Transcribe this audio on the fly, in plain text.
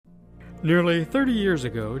Nearly 30 years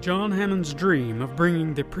ago, John Hammond's dream of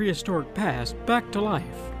bringing the prehistoric past back to life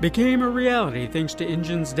became a reality thanks to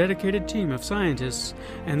InGen's dedicated team of scientists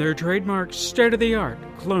and their trademark state-of-the-art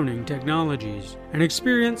cloning technologies. An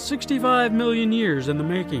experience 65 million years in the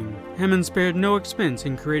making, Hammond spared no expense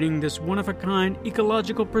in creating this one-of-a-kind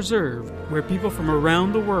ecological preserve where people from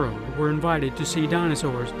around the world were invited to see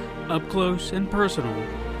dinosaurs up close and personal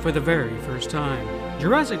for the very first time.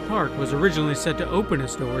 Jurassic Park was originally set to open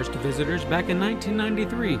its doors to visitors back in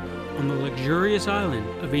 1993 on the luxurious island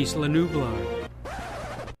of Isla Nublar.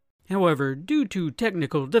 However, due to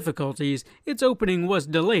technical difficulties, its opening was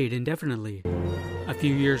delayed indefinitely. A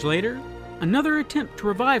few years later, another attempt to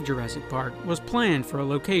revive Jurassic Park was planned for a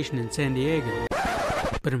location in San Diego,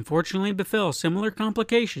 but unfortunately befell similar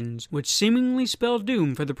complications which seemingly spelled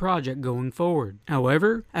doom for the project going forward.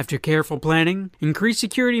 However, after careful planning, increased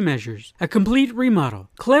security measures, a complete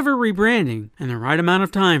remodel, clever rebranding, and the right amount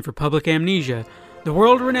of time for public amnesia, the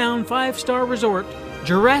world-renowned 5-star resort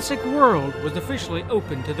Jurassic World was officially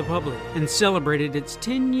opened to the public and celebrated its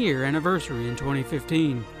 10-year anniversary in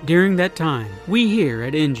 2015. During that time, we here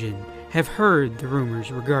at InGen have heard the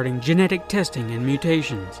rumors regarding genetic testing and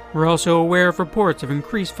mutations. We're also aware of reports of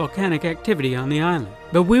increased volcanic activity on the island.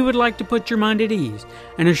 But we would like to put your mind at ease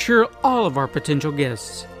and assure all of our potential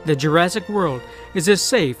guests that Jurassic World is as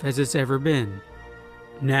safe as it's ever been.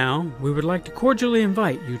 Now, we would like to cordially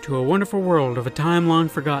invite you to a wonderful world of a time long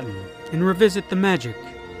forgotten and revisit the magic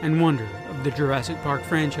and wonder of the Jurassic Park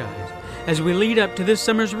franchise as we lead up to this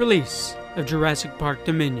summer's release of Jurassic Park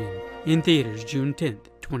Dominion in theaters June 10th.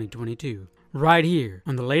 2022, right here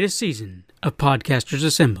on the latest season of Podcasters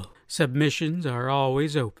Assemble. Submissions are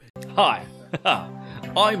always open. Hi,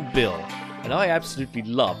 I'm Bill, and I absolutely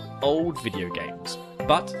love old video games,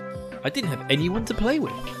 but I didn't have anyone to play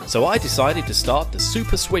with. So I decided to start the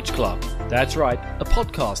Super Switch Club. That's right, a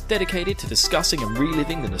podcast dedicated to discussing and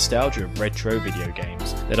reliving the nostalgia of retro video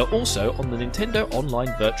games that are also on the Nintendo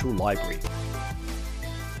Online Virtual Library.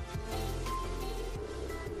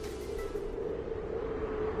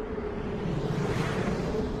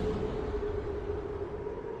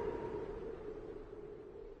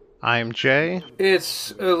 I'm Jay.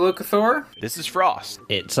 It's Lucathor. This is Frost.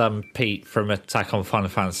 It's Pete from Attack on Final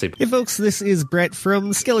Fantasy. Hey folks, this is Brett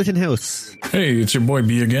from Skeleton House. Hey, it's your boy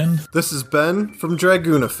B again. This is Ben from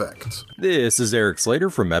Dragoon Effect. This is Eric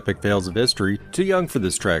Slater from Epic Fails of History, Too Young for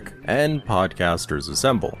This Trek, and Podcasters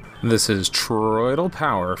Assemble. This is Troidal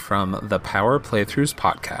Power from the Power Playthroughs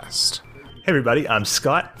Podcast. Hey everybody, I'm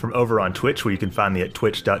Scott from over on Twitch, where you can find me at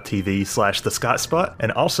twitch.tv/thescottspot,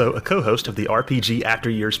 and also a co-host of the RPG After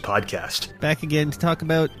Years podcast. Back again to talk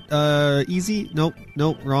about,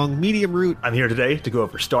 wrong, Medium Route. I'm here today to go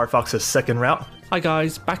over Star Fox's second route. Hi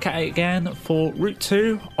guys, back at it again for Route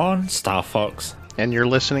 2 on Star Fox. And you're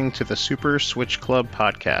listening to the Super Switch Club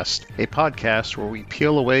podcast, a podcast where we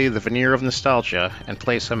peel away the veneer of nostalgia and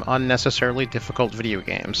play some unnecessarily difficult video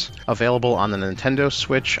games, available on the Nintendo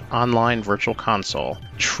Switch Online Virtual Console.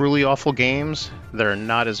 Truly awful games that are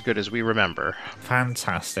not as good as we remember.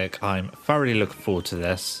 Fantastic, I'm thoroughly looking forward to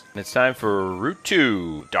this. It's time for Route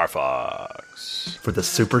 2, Star Fox. For the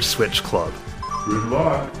Super Switch Club. Good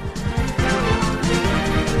luck.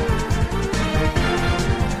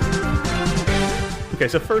 Okay,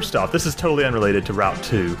 so first off, this is totally unrelated to Route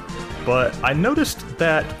 2, but I noticed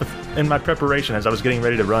that in my preparation as I was getting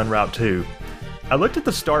ready to run Route 2, I looked at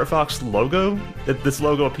the Star Fox logo. This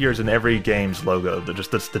logo appears in every game's logo,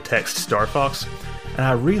 that's the text Star Fox, and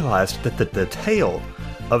I realized that the tail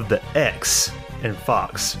of the X in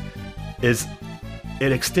Fox it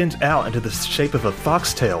extends out into the shape of a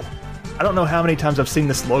foxtail. I don't know how many times I've seen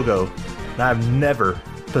this logo, and I've never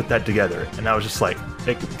put that together, and I was just like,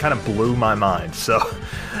 it kind of blew my mind. So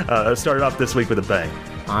I started off this week with a bang.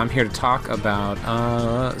 I'm here to talk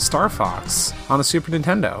about Star Fox on the Super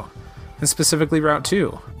Nintendo, and specifically Route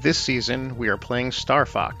 2. This season, we are playing Star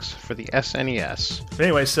Fox for the SNES.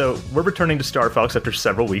 Anyway, so we're returning to Star Fox after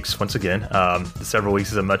several weeks, once again. Several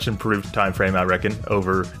weeks is a much improved time frame, I reckon,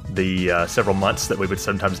 over the several months that we would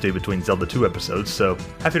sometimes do between Zelda 2 episodes, so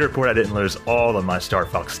happy to report I didn't lose all of my Star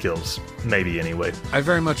Fox skills. Maybe, anyway. I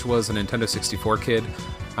very much was a Nintendo 64 kid.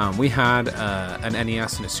 We had an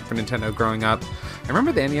NES and a Super Nintendo growing up. I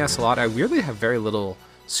remember the NES a lot. I weirdly have very little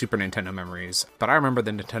Super Nintendo memories, but I remember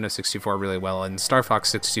the Nintendo 64 really well, and Star Fox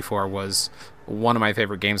 64 was one of my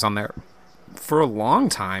favorite games on there for a long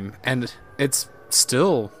time, and it's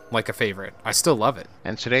still like a favorite. I still love it.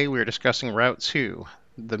 And today we are discussing Route 2,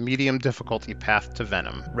 the medium difficulty path to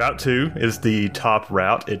Venom. Route 2 is the top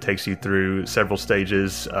route. It takes you through several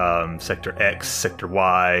stages, Sector X, Sector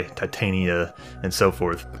Y, Titania, and so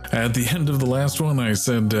forth. At the end of the last one, I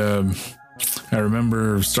said, I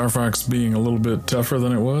remember Star Fox being a little bit tougher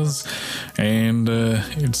than it was, and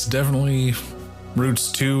it's definitely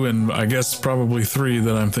Routes 2 and I guess probably 3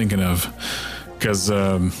 that I'm thinking of, because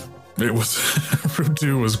it was Route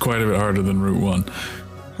 2 was quite a bit harder than Route 1.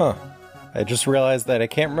 Huh. I just realized that I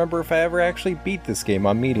can't remember if I ever actually beat this game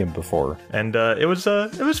on medium before. And it was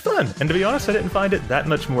fun. And to be honest, I didn't find it that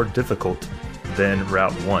much more difficult than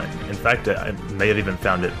Route 1. In fact, I may have even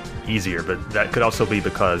found it easier, but that could also be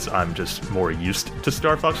because I'm just more used to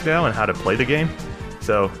Star Fox now and how to play the game.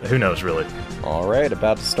 So, who knows, really. Alright,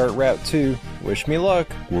 about to start Route 2. Wish me luck.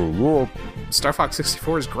 Star Fox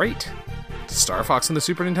 64 is great. Star Fox on the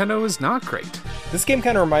Super Nintendo is not great. This game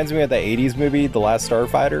kind of reminds me of the 80s movie, The Last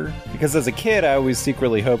Starfighter, because as a kid, I always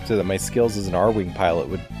secretly hoped that my skills as an R-Wing pilot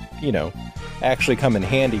would, actually come in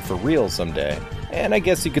handy for real someday. And I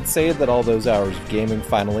guess you could say that all those hours of gaming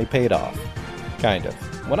finally paid off. Kind of.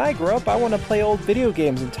 When I grow up, I want to play old video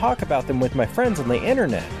games and talk about them with my friends on the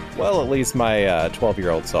internet. Well, at least my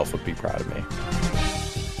 12-year-old self would be proud of me.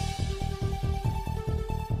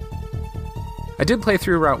 I did play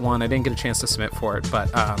through Route 1. I didn't get a chance to submit for it, but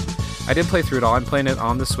I did play through it all. I'm playing it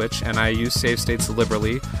on the Switch, and I use save states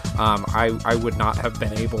liberally. I would not have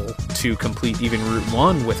been able to complete even Route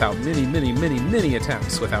 1 without many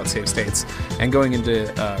attempts without save states. And going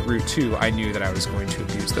into Route 2, I knew that I was going to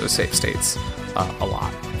abuse those save states a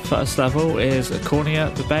lot. First level is Cornea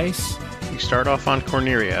at the base. We start off on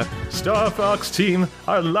Corneria. Star Fox team,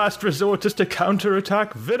 our last resort is to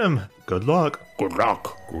counterattack Venom. Good luck. Good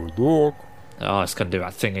luck. Good luck. Oh, it's going to do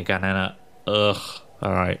that thing again, innit? Ugh.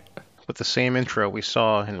 Alright. With the same intro we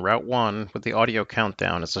saw in Route 1 with the audio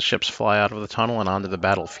countdown as the ships fly out of the tunnel and onto the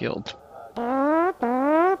battlefield.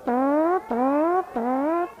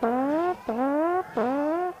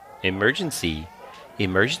 Emergency.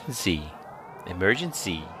 Emergency.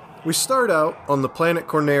 Emergency. We start out on the planet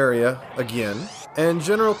Corneria again, and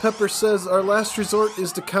General Pepper says our last resort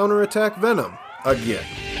is to counterattack Venom again.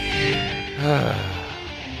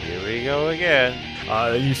 Here we go again.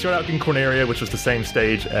 You start out in Corneria, which was the same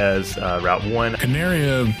stage as Route 1.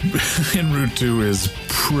 Canaria in Route 2 is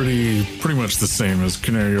pretty much the same as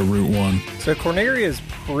Canaria Route 1. So Corneria is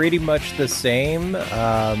pretty much the same,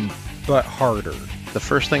 but harder. The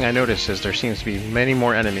first thing I notice is there seems to be many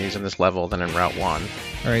more enemies in this level than in Route 1.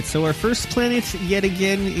 Alright, so our first planet, yet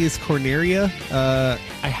again, is Corneria.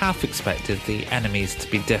 I half expected the enemies to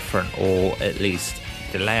be different, or at least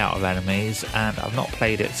the layout of enemies, and I've not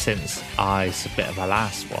played it since I submitted my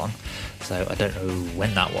last one, so I don't know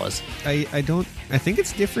when that was. I think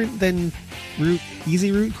it's different than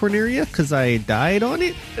Easy Route Corneria, because I died on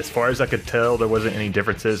it. As far as I could tell, there wasn't any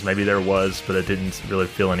differences. Maybe there was, but it didn't really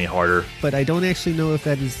feel any harder. But I don't actually know if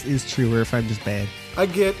that is true or if I'm just bad. I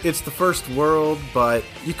get it's the first world, but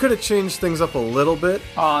you could have changed things up a little bit.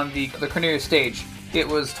 On the Corneria stage, it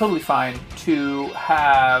was totally fine to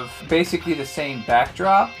have basically the same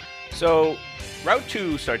backdrop. So, Route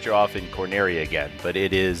 2 starts you off in Corneria again, but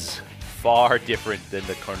it is far different than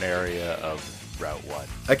the Corneria of Route 1.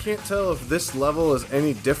 I can't tell if this level is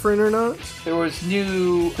any different or not. There was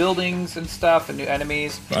new buildings and stuff and new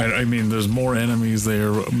enemies. I mean, there's more enemies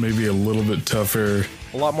there, maybe a little bit tougher.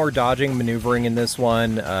 A lot more dodging, maneuvering in this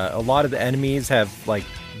one. A lot of the enemies have,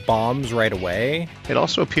 bombs right away. It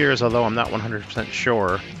also appears, although I'm not 100%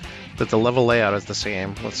 sure, that the level layout is the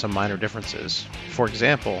same with some minor differences. For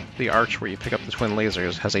example, the arch where you pick up the twin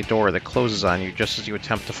lasers has a door that closes on you just as you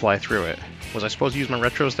attempt to fly through it. Was I supposed to use my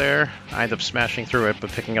retros there? I ended up smashing through it, but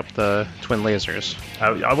picking up the twin lasers.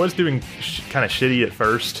 I was doing kind of shitty at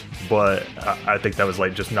first, but I think that was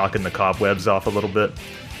just knocking the cobwebs off a little bit.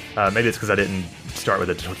 Maybe it's because I didn't start with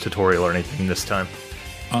a tutorial or anything this time.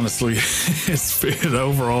 Honestly,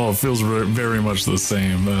 overall it feels very much the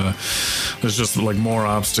same. There's just more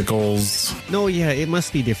obstacles. No, yeah, it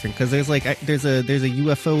must be different because there's a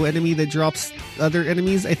UFO enemy that drops other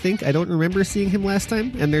enemies. I think I don't remember seeing him last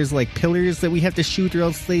time, and there's pillars that we have to shoot or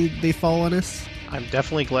else they fall on us. I'm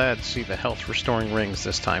definitely glad to see the health restoring rings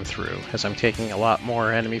this time through, as I'm taking a lot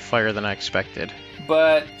more enemy fire than I expected.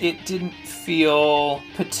 But it didn't feel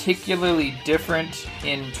particularly different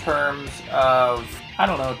in terms of, I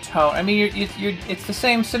don't know, tone. I mean, it's the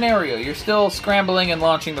same scenario. You're still scrambling and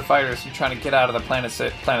launching the fighters and trying to get out of the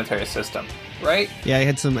planetary system, right? Yeah, I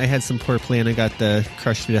had some poor plan. I got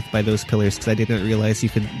crushed to death by those pillars because I did not realize you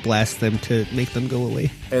could blast them to make them go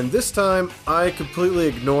away. And this time, I completely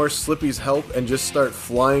ignore Slippy's help and just start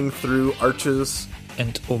flying through arches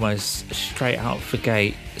and almost straight out of the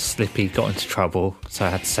gate, Slippy got into trouble, so I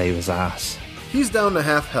had to save his ass. He's down to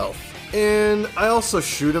half health, and I also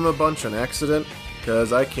shoot him a bunch on accident,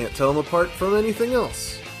 because I can't tell him apart from anything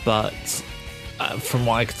else. But from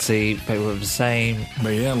what I could see, they were the same. But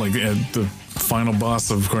yeah, like the final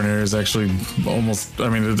boss of Corneria is actually almost, I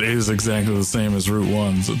mean, it is exactly the same as Route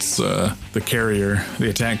 1's. It's the carrier, the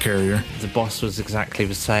attack carrier. The boss was exactly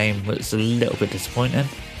the same, but it's a little bit disappointing.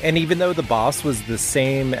 And even though the boss was the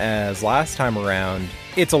same as last time around,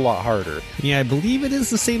 it's a lot harder. Yeah, I believe it is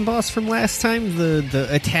the same boss from last time, the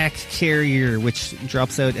attack carrier, which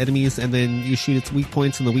drops out enemies and then you shoot its weak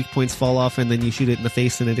points and the weak points fall off and then you shoot it in the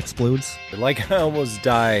face and it explodes. Like, I almost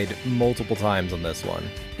died multiple times on this one.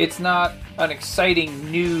 It's not an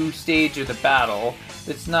exciting new stage of the battle.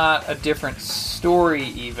 It's not a different story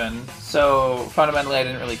even. So fundamentally I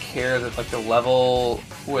didn't really care that like the level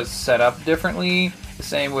was set up differently. The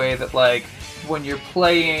same way that like when you're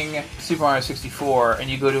playing Super Mario 64 and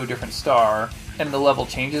you go to a different star and the level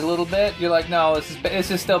changes a little bit, you're like, no, this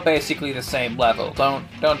is still basically the same level.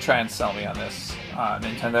 Don't try and sell me on this,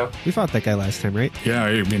 Nintendo. We fought that guy last time, right? Yeah,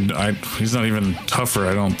 I mean, he's not even tougher,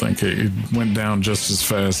 I don't think. It went down just as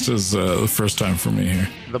fast as the first time for me here.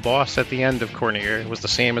 The boss at the end of Corneria was the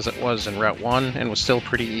same as it was in Route 1 and was still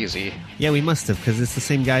pretty easy. Yeah, we must have, because it's the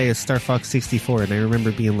same guy as Star Fox 64, and I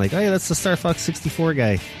remember being like, oh yeah, that's the Star Fox 64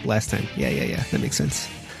 guy last time. Yeah, that makes sense.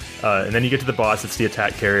 And then you get to the boss, it's the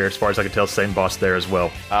attack carrier. As far as I can tell, same boss there as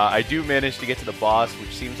well. I do manage to get to the boss,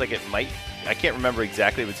 which seems like it might... I can't remember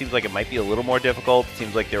exactly, but it seems like it might be a little more difficult. It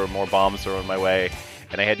seems like there were more bombs thrown my way,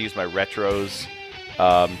 and I had to use my retros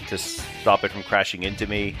to stop it from crashing into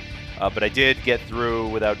me. But I did get through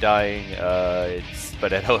without dying,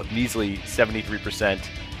 but at a measly 73%,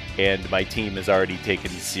 and my team has already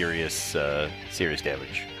taken serious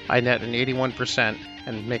damage. I net an 81%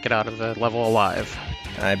 and make it out of the level alive.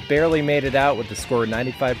 I barely made it out with the score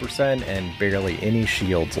 95% and barely any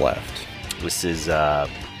shields left. This is going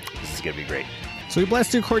to be great. So we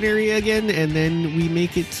blast through Corneria again, and then we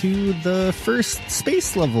make it to the first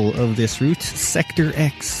space level of this route, Sector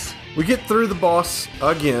X. We get through the boss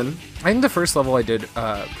again. I think the first level I did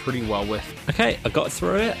pretty well with. Okay, I got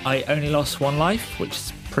through it. I only lost 1 life, which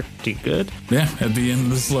is pretty good. Yeah, at the end of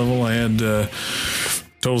this level, I had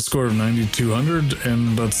total score of 9,200,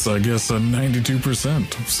 and that's, I guess, a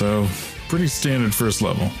 92%. So, pretty standard first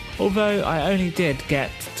level. Although I only did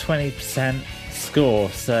get 20% score,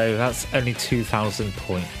 so that's only 2,000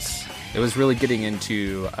 points. It was really getting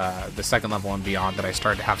into the second level and beyond that I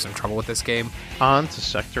started to have some trouble with this game. On to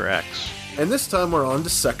Sector X. And this time we're on to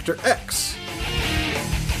Sector X.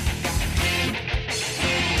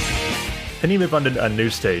 Then you move on to a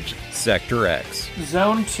new stage. Sector X.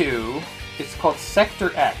 Zone 2, it's called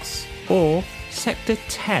Sector X. Or Sector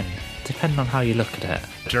 10, depending on how you look at it.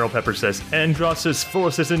 General Pepper says, Andross's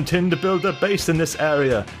forces intend to build a base in this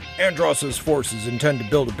area. Andross's forces intend to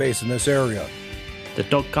build a base in this area. The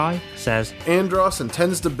dog guy says, Andross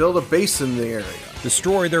intends to build a base in the area.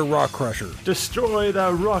 Destroy their rock crusher. Destroy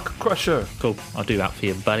their rock crusher. Cool, I'll do that for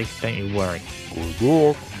you, buddy. Don't you worry.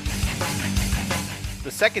 Good.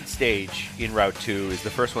 The second stage in Route 2 is the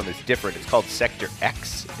first one that's different. It's called Sector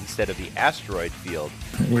X instead of the asteroid field.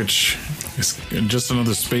 Which is just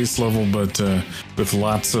another space level, but with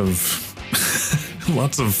lots of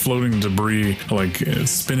lots of floating debris, like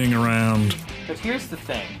spinning around. But here's the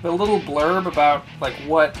thing. The little blurb about like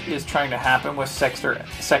what is trying to happen with Sector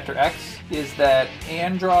X is that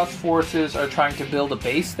Andross forces are trying to build a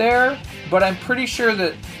base there, but I'm pretty sure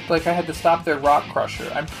that like I had to stop their rock crusher.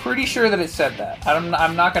 I'm pretty sure that it said that.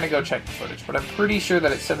 I'm not going to go check the footage, but I'm pretty sure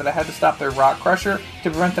that it said that I had to stop their rock crusher to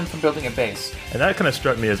prevent them from building a base. And that kind of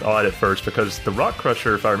struck me as odd at first because the rock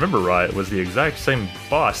crusher, if I remember right, was the exact same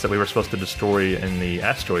boss that we were supposed to destroy in the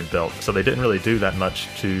asteroid belt. So they didn't really do that much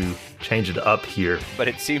to change it up here. But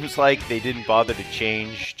it seems like they didn't bother to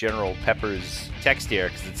change General Pepper's text here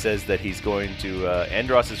because it says that he's going to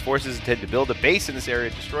Andross's forces intend to build a base in this area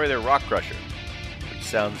and destroy their rock crusher, which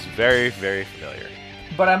sounds very, very familiar.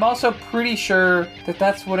 But I'm also pretty sure that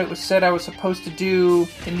that's what it was said I was supposed to do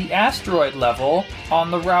in the asteroid level on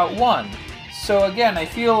the Route 1. So again, I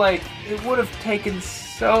feel like it would have taken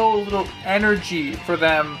so little energy for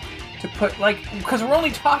them to put, like, because we're only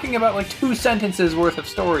talking about like 2 sentences worth of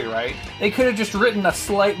story, right? They could have just written a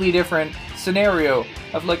slightly different scenario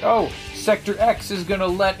of like, oh, Sector X is gonna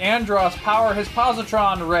let Andross power his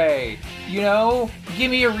positron ray. You know, give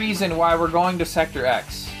me a reason why we're going to Sector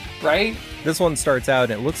X, right? This one starts out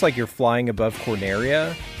and it looks like you're flying above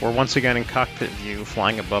Corneria. We're once again in cockpit view,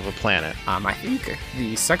 flying above a planet. I think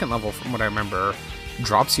the second level, from what I remember,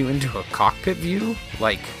 drops you into a cockpit view,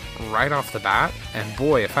 like right off the bat. And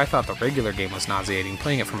boy, if I thought the regular game was nauseating,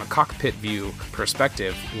 playing it from a cockpit view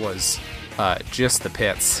perspective was just the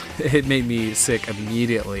pits. It made me sick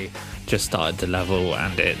immediately. Just started the level,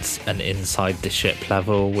 and it's an inside the ship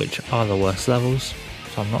level, which are the worst levels.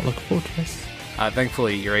 So I'm not looking forward to this.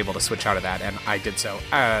 Thankfully, you're able to switch out of that, and I did so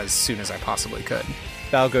as soon as I possibly could.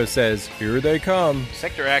 Falco says, "Here they come."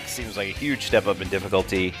 Sector X seems like a huge step up in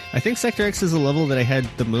difficulty. I think Sector X is a level that I had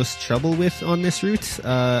the most trouble with on this route.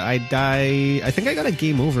 I think I got a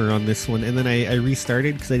game over on this one, and then I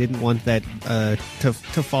restarted because I didn't want that to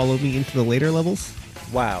follow me into the later levels.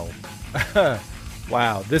 Wow.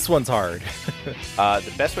 Wow, this one's hard.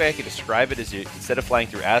 The best way I could describe it is instead of flying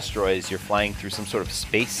through asteroids, you're flying through some sort of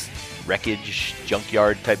space wreckage,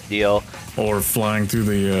 junkyard type deal. Or flying right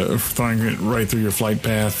through your flight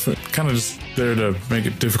path. Kind of just there to make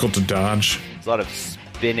it difficult to dodge. There's a lot of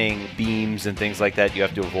spinning beams and things like that you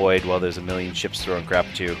have to avoid while there's a million ships throwing crap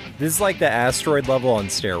at you. This is like the asteroid level on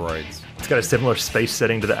steroids. It's got a similar space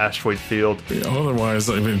setting to the asteroid field. Otherwise,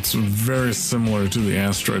 I mean, it's very similar to the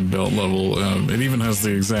asteroid belt level. It even has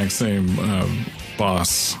the exact same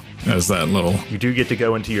boss as that level. You do get to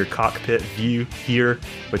go into your cockpit view here,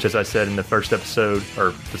 which, as I said in the first episode,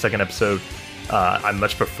 or the second episode, I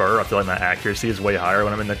much prefer. I feel like my accuracy is way higher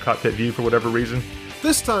when I'm in the cockpit view for whatever reason.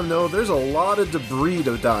 This time, though, there's a lot of debris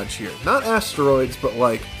to dodge here. Not asteroids, but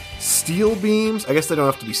like steel beams. I guess they don't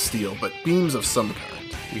have to be steel, but beams of some kind.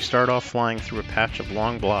 We start off flying through a patch of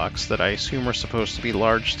long blocks that I assume are supposed to be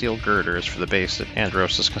large steel girders for the base that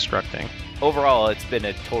Andros is constructing. Overall, it's been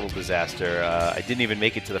a total disaster. I didn't even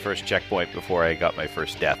make it to the first checkpoint before I got my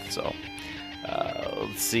first death, so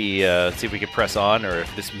let's see if we can press on, or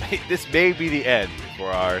if this may be the end for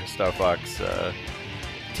our Star Fox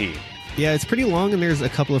team. Yeah, it's pretty long, and there's a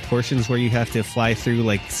couple of portions where you have to fly through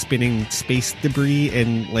like spinning space debris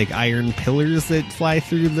and like iron pillars that fly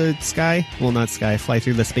through the sky. Well, not sky, fly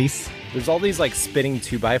through the space. There's all these like spinning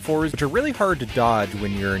 2x4s, which are really hard to dodge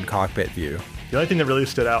when you're in cockpit view. The only thing that really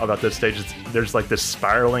stood out about this stage is there's like this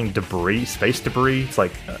spiraling debris, space debris. It's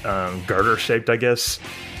like girder shaped, I guess,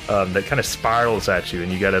 that kind of spirals at you,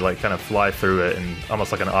 and you got to like kind of fly through it, and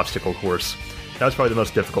almost like an obstacle course. That was probably the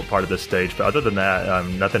most difficult part of this stage, but other than that,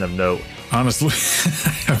 nothing of note. Honestly,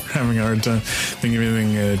 I'm having a hard time thinking of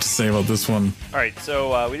anything to say about this one. All right,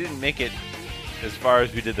 so we didn't make it as far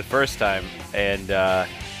as we did the first time, and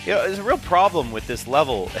there's a real problem with this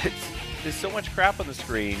level. There's so much crap on the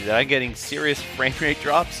screen that I'm getting serious frame rate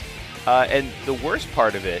drops, and the worst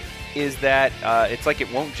part of it is that it's like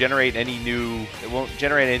it won't generate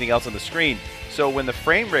anything else on the screen. So when the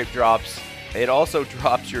frame rate drops, it also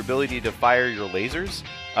drops your ability to fire your lasers,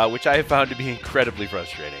 which I have found to be incredibly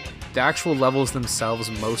frustrating. The actual levels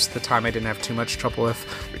themselves, most of the time I didn't have too much trouble with.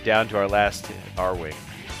 We're down to our last R-Wing.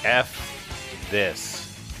 F this.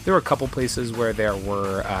 There were a couple places where there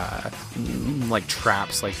were like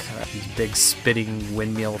traps, like these big spitting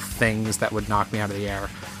windmill things that would knock me out of the air.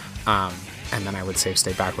 And then I would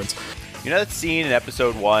stay backwards. You know that scene in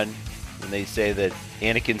episode 1 when they say that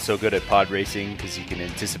Anakin's so good at pod racing because he can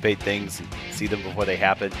anticipate things and see them before they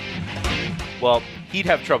happen? Well, he'd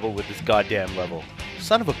have trouble with this goddamn level.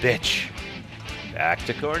 Son of a bitch. Back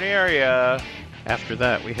to Corneria. After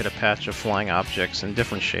that, we hit a patch of flying objects in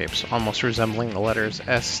different shapes, almost resembling the letters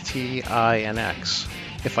S, T, I, and X.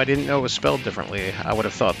 If I didn't know it was spelled differently, I would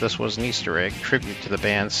have thought this was an Easter egg tribute to the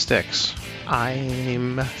band Styx.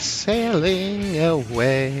 I'm sailing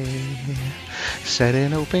away, set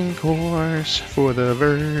an open course for the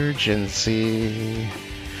Virgin Sea.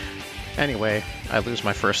 Anyway, I lose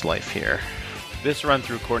my first life here. This run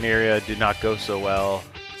through Corneria did not go so well.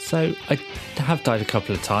 So I have died a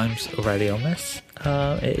couple of times already on this.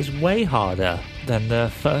 It is way harder than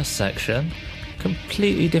the first section.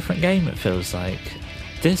 Completely different game, it feels like.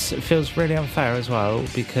 This feels really unfair as well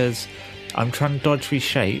because I'm trying to dodge these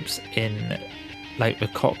shapes in like the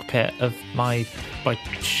cockpit of my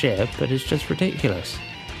ship, but it's just ridiculous.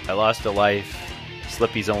 I lost a life.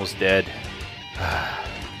 Slippy's almost dead.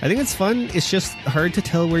 I think it's fun. It's just hard to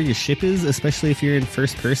tell where your ship is, especially if you're in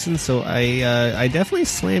first person. So I definitely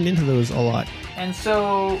slammed into those a lot. And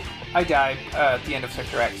so I died at the end of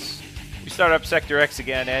Sector X. We start up Sector X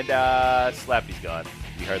again, and Slappy's gone.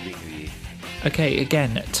 We hardly knew. Okay,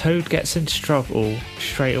 again, Toad gets into trouble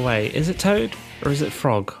straight away. Is it Toad or is it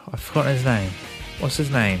Frog? I've forgotten his name. What's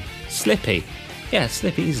his name? Slippy. Yeah,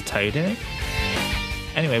 Slippy, he's a toad, isn't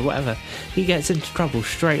he? Anyway, whatever. He gets into trouble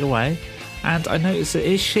straight away, and I notice that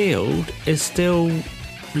his shield is still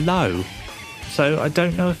low. So I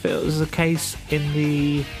don't know if it was the case in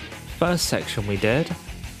the first section we did,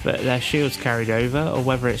 that their shields carried over, or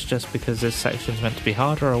whether it's just because this section's meant to be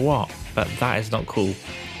harder or what. But that is not cool.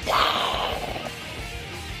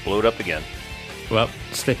 Blew it up again. Well,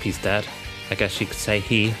 Slippy's dead. I guess you could say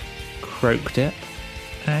he croaked it.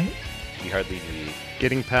 Hey? He hardly knew you.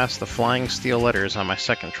 Getting past the flying steel letters on my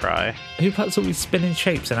second try. Who puts all these spinning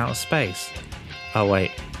shapes in outer space? Oh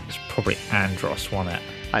wait, it's probably Andros, wasn't it?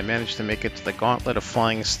 I managed to make it to the gauntlet of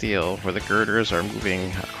flying steel, where the girders are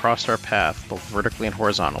moving across our path, both vertically and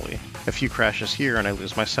horizontally. A few crashes here and I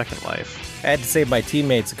lose my second life. I had to save my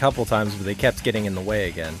teammates a couple times, but they kept getting in the way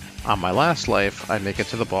again. On my last life, I make it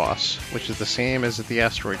to the boss, which is the same as the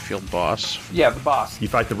asteroid field boss. Yeah, the boss. You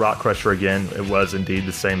fight the Rock Crusher again. It was indeed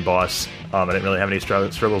the same boss. I didn't really have any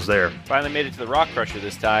struggles there. Finally made it to the Rock Crusher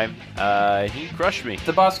this time. He crushed me.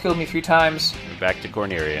 The boss killed me 3 times. We're back to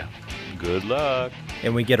Corneria. Good luck.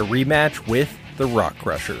 And we get a rematch with the Rock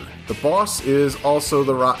Crusher. The boss is also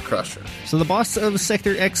the Rock Crusher. So the boss of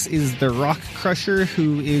Sector X is the Rock Crusher,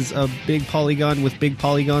 who is a big polygon with big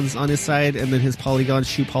polygons on his side, and then his polygons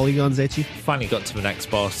shoot polygons at you. Finally got to the next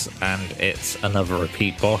boss, and it's another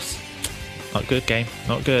repeat boss. Not good, game.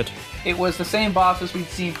 Not good. It was the same boss as we'd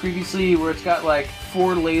seen previously, where it's got like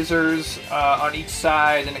 4 lasers on each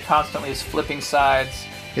side, and it constantly is flipping sides.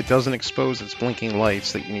 It doesn't expose its blinking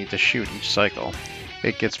lights that you need to shoot each cycle.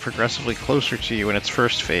 It gets progressively closer to you in its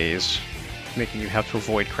first phase, making you have to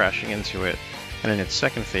avoid crashing into it, and in its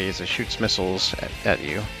second phase it shoots missiles at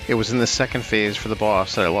you. It was in the second phase for the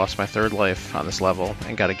boss that I lost my 3rd life on this level,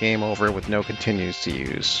 and got a game over with no continues to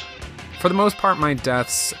use. For the most part, my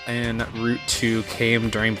deaths in Route 2 came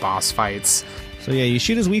during boss fights. So yeah, you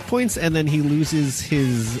shoot his weak points, and then he loses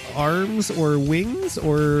his arms or wings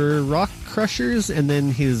or rock crushers, and then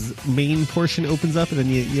his main portion opens up, and then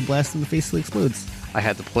you blast him in the face till he explodes. I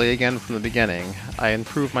had to play again from the beginning. I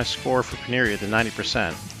improved my score for Corneria to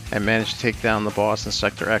 90%, and managed to take down the boss in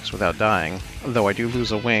Sector X without dying, though I do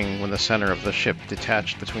lose a wing when the center of the ship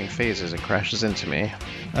detached between phases and crashes into me.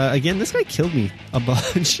 Again, this guy killed me a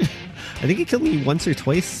bunch. I think he killed me once or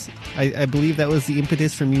twice. I believe that was the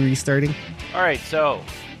impetus for me restarting. Alright, so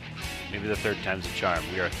maybe the 3rd time's a charm.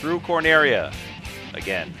 We are through Corneria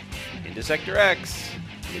again, into Sector X,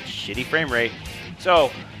 with shitty frame rate. So,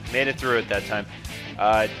 made it through it that time.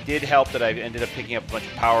 Did help that I ended up picking up a bunch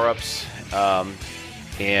of power-ups,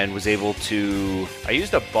 and was able to... I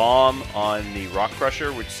used a bomb on the Rock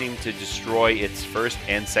Crusher, which seemed to destroy its first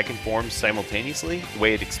and second forms simultaneously, the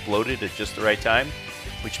way it exploded at just the right time,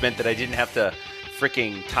 which meant that I didn't have to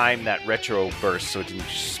freaking time that retro burst so it didn't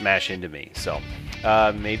smash into me. So,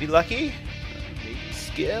 maybe lucky? Maybe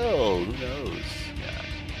skill? Who knows? Yeah,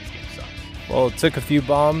 this game sucks. Well, it took a few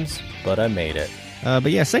bombs, but I made it.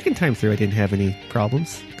 But yeah, second time through I didn't have any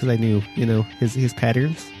problems, because I knew, his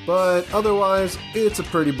patterns. But otherwise, it's a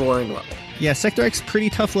pretty boring level. Yeah, Sector X,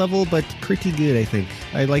 pretty tough level, but pretty good, I think.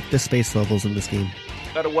 I like the space levels in this game.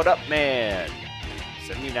 Got a what up, man?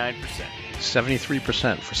 79%.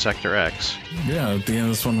 73% for Sector X. Yeah, at the end of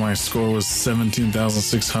this one, my score was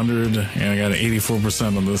 17,600, and I got an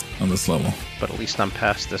 84% on this level. But at least I'm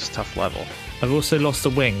past this tough level. I've also lost a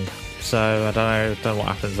wing, so I don't know what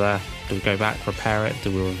happens there. Do we go back, repair it?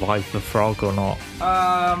 Do we revive the frog or not?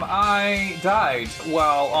 I died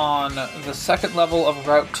while on the 2nd level of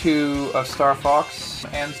Route 2 of Star Fox,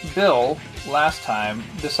 and Bill, last time,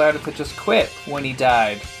 decided to just quit when he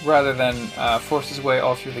died, rather than force his way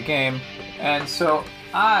all through the game. And so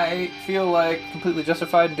I feel like completely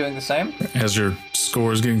justified in doing the same. As your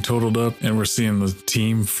score is getting totaled up and we're seeing the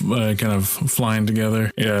team kind of flying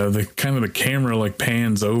together, yeah, the camera like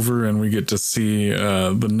pans over and we get to see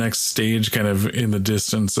the next stage kind of in the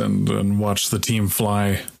distance and watch the team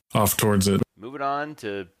fly off towards it. Moving on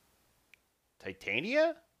to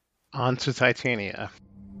Titania? On to Titania.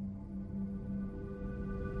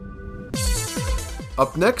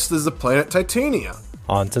 Up next is the planet Titania.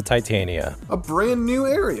 On to Titania. A brand new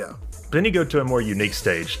area. Then you go to a more unique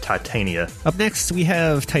stage, Titania. Up next, we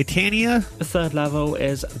have Titania. The 3rd level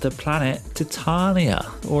is the planet Titania.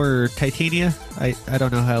 Or Titania. I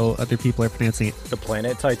don't know how other people are pronouncing it. The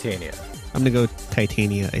planet Titania. I'm going to go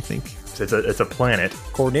Titania, I think. It's a planet.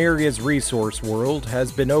 Corneria's resource world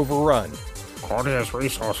has been overrun. Corneria's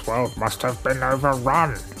resource world must have been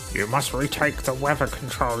overrun. You must retake the weather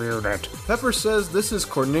control unit. Pepper says this is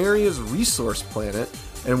Corneria's resource planet,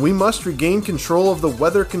 and we must regain control of the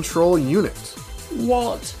weather control unit.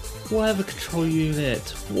 What? Weather control unit?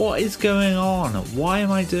 What is going on? Why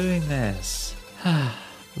am I doing this?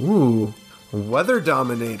 Ooh, weather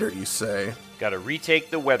dominator, you say? Gotta retake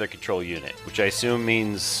the weather control unit, which I assume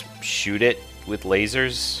means shoot it with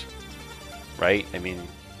lasers, right? I mean,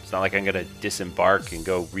 it's not like I'm gonna disembark and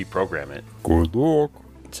go reprogram it. Good luck.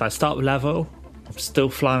 So I start with level. I'm still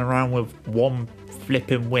flying around with one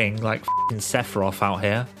flipping wing like f***ing Sephiroth out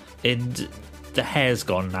here. And the hair's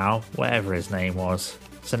gone now, whatever his name was.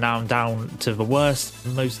 So now I'm down to the worst,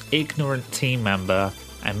 most ignorant team member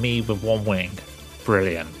and me with one wing.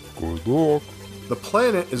 Brilliant. Good luck. The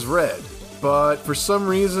planet is red, but for some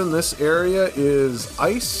reason this area is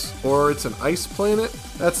ice, or it's an ice planet.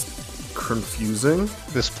 That's confusing.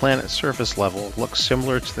 This planet's surface level looks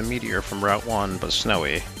similar to the meteor from Route 1, but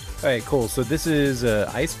snowy. Alright, cool. So this is an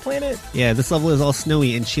ice planet? Yeah, this level is all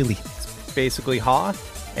snowy and chilly. It's basically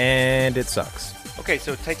Hoth, and it sucks. Okay,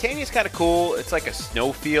 so Titania's kind of cool. It's like a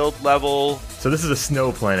snowfield level. So this is a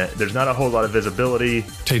snow planet. There's not a whole lot of visibility.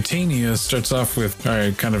 Titania starts off with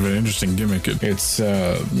kind of an interesting gimmick. It's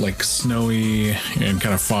like snowy and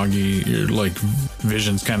kind of foggy. Your like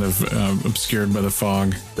vision's kind of obscured by the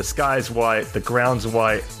fog. The sky's white, the ground's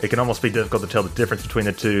white. It can almost be difficult to tell the difference between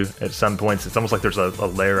the two at some points. It's almost like there's a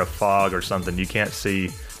layer of fog or something. You can't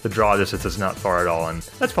see. The draw distance is not far at all, and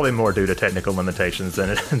that's probably more due to technical limitations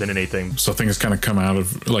than anything. So things kind of come out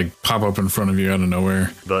of, like, pop up in front of you out of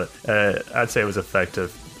nowhere. But I'd say it was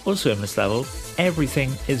effective. Also in this level,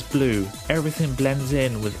 everything is blue. Everything blends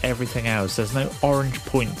in with everything else. There's no orange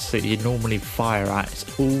points that you normally fire at.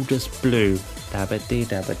 It's all just blue. Dabba-dee,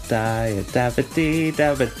 dabba-die, dabba-dee,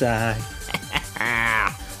 dabba-die.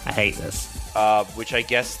 I hate this. Which I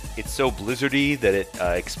guess it's so blizzardy that it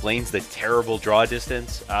explains the terrible draw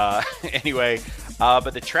distance. Anyway, but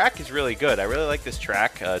the track is really good. I really like this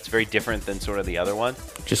track. It's very different than sort of the other one.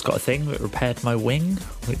 Just got a thing that repaired my wing,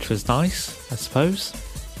 which was nice, I suppose.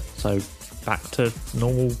 So back to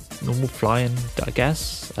normal flying, I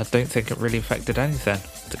guess. I don't think it really affected anything.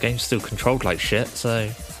 The game's still controlled like shit, so...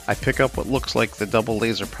 I pick up what looks like the double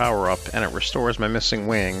laser power-up, and it restores my missing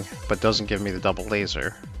wing, but doesn't give me the double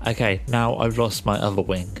laser. Okay, now I've lost my other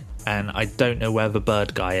wing, and I don't know where the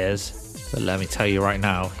bird guy is, but let me tell you right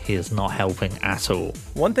now, he is not helping at all.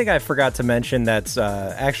 One thing I forgot to mention that's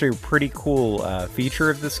actually a pretty cool feature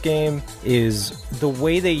of this game is the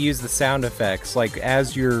way they use the sound effects. Like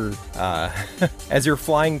as you're as you're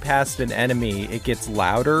flying past an enemy, it gets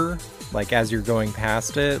louder. Like as you're going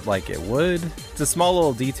past it, like it would. It's a small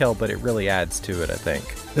little detail, but it really adds to it, I think.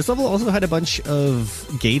 This level also had a bunch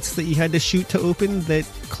of gates that you had to shoot to open that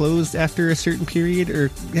closed after a certain period, or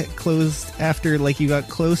closed after like you got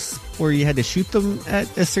close, or you had to shoot them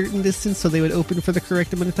at a certain distance so they would open for the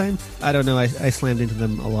correct amount of time. I don't know, I slammed into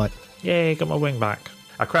them a lot. Yay, got my wing back.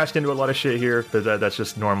 I crashed into a lot of shit here, but that's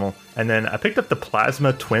just normal. And then I picked up the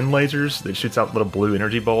plasma twin lasers that shoots out little blue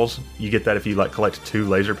energy balls. You get that if you like collect 2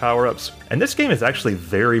 laser power-ups. And this game is actually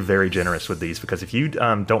very, very generous with these, because if you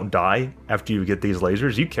don't die after you get these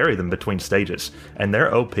lasers, you carry them between stages. And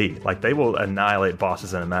they're OP. Like, they will annihilate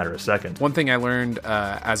bosses in a matter of seconds. One thing I learned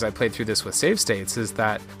as I played through this with save states is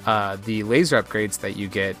that the laser upgrades that you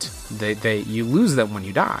get, you lose them when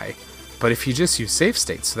you die. But if you just use save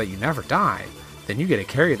states so that you never die, then you get to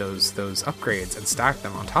carry those upgrades and stack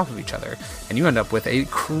them on top of each other, and you end up with a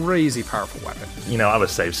crazy powerful weapon. You know, I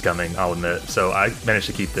was save scumming, I'll admit, so I managed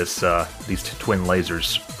to keep these twin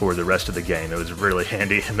lasers for the rest of the game. It was really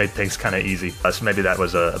handy. It made things kind of easy. So maybe that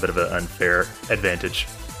was a bit of an unfair advantage.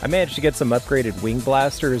 I managed to get some upgraded wing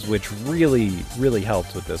blasters, which really, really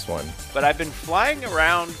helped with this one. But I've been flying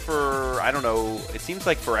around for, I don't know, it seems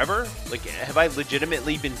like forever. Like, have I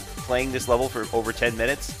legitimately been playing this level for over 10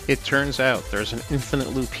 minutes? It turns out there's an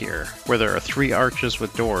infinite loop here, where there are 3 arches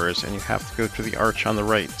with doors, and you have to go through the arch on the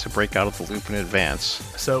right to break out of the loop in advance.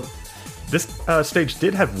 So, this stage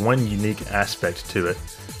did have one unique aspect to it.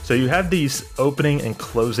 So you have these opening and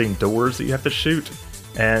closing doors that you have to shoot.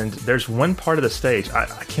 And there's one part of the stage, I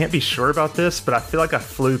can't be sure about this, but I feel like I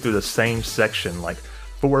flew through the same section like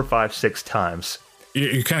 4, 5, 6 times.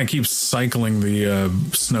 You kind of keep cycling the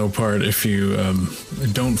snow part if you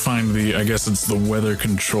don't find I guess it's the weather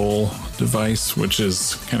control device, which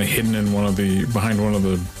is kind of hidden in behind one of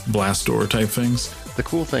the blast door type things. The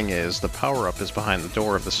cool thing is the power-up is behind the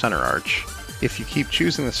door of the center arch. If you keep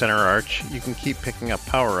choosing the center arch, you can keep picking up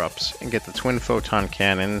power-ups and get the twin photon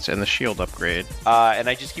cannons and the shield upgrade. And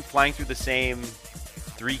I just keep flying through the same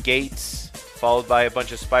 3 gates, followed by a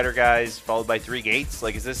bunch of spider guys, followed by 3 gates.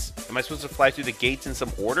 Like, am I supposed to fly through the gates in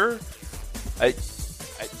some order?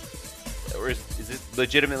 Or is it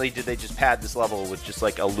legitimately, did they just pad this level with just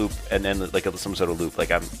like a loop and then like some sort of loop?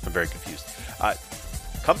 Like, I'm very confused.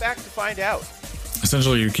 Come back to find out.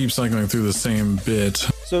 Essentially, you keep cycling through the same bit.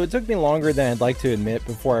 So it took me longer than I'd like to admit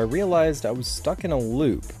before I realized I was stuck in a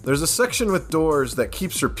loop. There's a section with doors that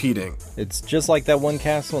keeps repeating. It's just like that one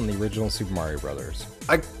castle in the original Super Mario Brothers.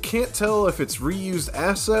 I can't tell if it's reused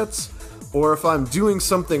assets or if I'm doing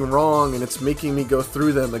something wrong and it's making me go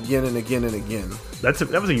through them again and again and again. That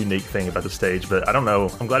was a unique thing about the stage, but I don't know.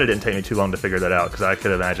 I'm glad it didn't take me too long to figure that out, because I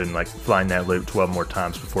could imagine like flying that loop 12 more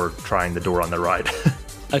times before trying the door on the right.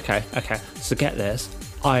 Okay. So get this.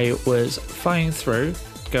 I was flying through,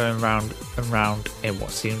 going round and round in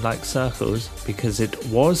what seemed like circles, because it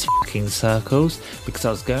was fucking circles, because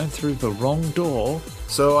I was going through the wrong door.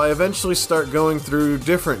 So I eventually start going through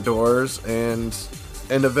different doors, and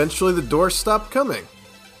eventually the doors stop coming.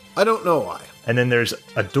 I don't know why. And then there's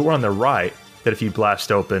a door on the right that if you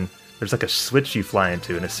blast open, there's like a switch you fly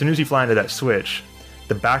into, and as soon as you fly into that switch,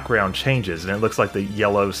 the background changes, and it looks like the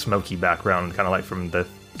yellow, smoky background, kind of like from the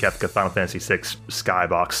Kefka Final Fantasy VI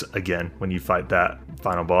skybox again when you fight that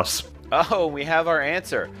final boss. Oh, we have our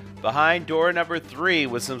answer. Behind door number 3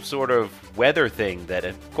 was some sort of weather thing that,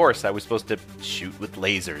 of course, I was supposed to shoot with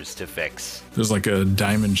lasers to fix. There's like a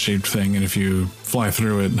diamond-shaped thing, and if you fly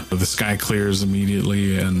through it, the sky clears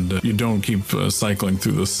immediately, and you don't keep cycling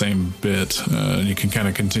through the same bit. You can kind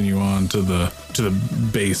of continue on to the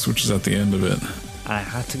base, which is at the end of it. I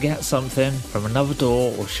had to get something from another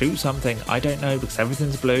door or shoot something, I don't know, because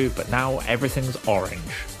everything's blue, but now everything's orange.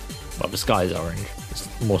 Well, the sky's orange. It's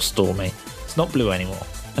more stormy. It's not blue anymore.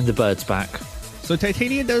 And the bird's back. So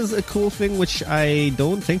Titania does a cool thing, which I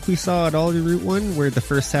don't think we saw at all in Route 1, where the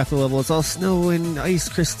first half of the level is all snow and ice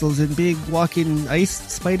crystals and big walking ice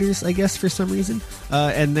spiders, I guess, for some reason.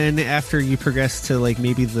 And then after you progress to like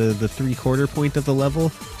maybe the 3/4 point of the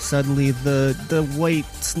level, suddenly the white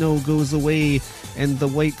snow goes away and the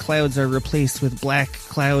white clouds are replaced with black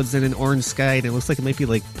clouds and an orange sky, and it looks like it might be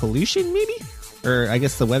like pollution, maybe? Or I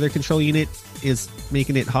guess the weather control unit is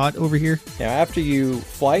making it hot over here. Now, after you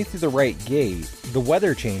fly through the right gate, the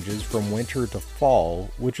weather changes from winter to fall,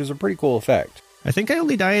 which is a pretty cool effect. I think I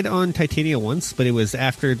only died on Titania once, but it was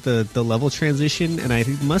after the level transition, and I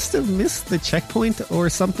must have missed the checkpoint or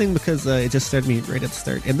something, because it just started me right at the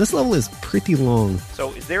start. And this level is pretty long.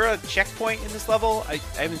 So is there a checkpoint in this level? I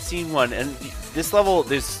haven't seen one. And this level,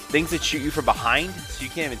 there's things that shoot you from behind, so you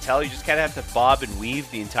can't even tell. You just kind of have to bob and weave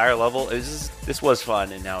the entire level. This was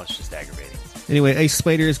fun, and now it's just aggravating. Anyway, ice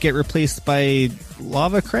spiders get replaced by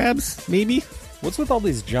lava crabs, maybe? What's with all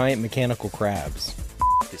these giant mechanical crabs?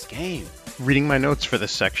 This game. Reading my notes for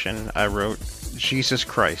this section, I wrote, Jesus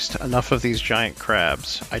Christ, enough of these giant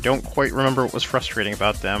crabs. I don't quite remember what was frustrating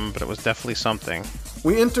about them, but it was definitely something.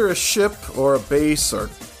 We enter a ship or a base or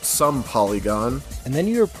some polygon. And then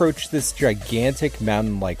you approach this gigantic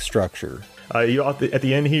mountain-like structure. At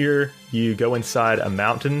the end here, you go inside a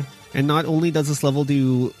mountain. And not only does this level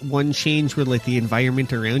do one change where like the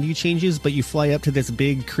environment around you changes, but you fly up to this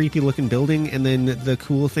big creepy looking building, and then the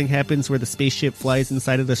cool thing happens where the spaceship flies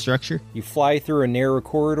inside of the structure. You fly through a narrow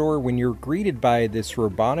corridor when you're greeted by this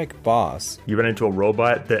robotic boss. You run into a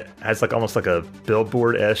robot that has like almost like a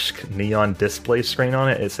billboard-esque neon display screen on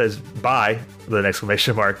it. It says bye with an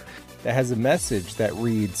exclamation mark. That has a message that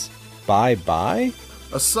reads, bye bye?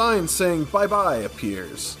 A sign saying bye-bye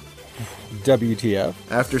appears. WTF.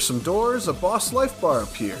 After some doors, a boss life bar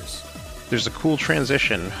appears. There's a cool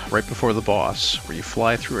transition right before the boss, where you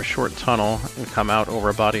fly through a short tunnel and come out over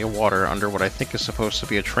a body of water under what I think is supposed to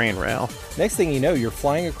be a train rail. Next thing you know, you're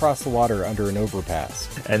flying across the water under an overpass.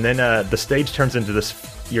 And then the stage turns into this,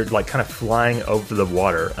 you're like kind of flying over the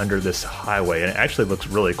water under this highway, and it actually looks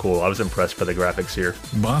really cool. I was impressed by the graphics here.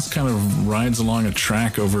 Boss kind of rides along a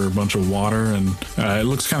track over a bunch of water, and it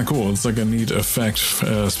looks kind of cool. It's like a neat effect,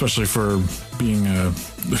 especially for being a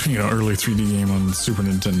early 3D game on Super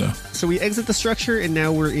Nintendo. So we exit the structure, and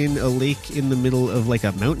now we're in a lake in the middle of like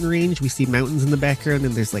a mountain range. We see mountains in the background,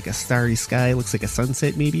 and there's like a starry sky. Looks like a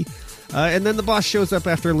sunset, maybe. And then the boss shows up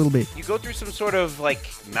after a little bit. You go through some sort of like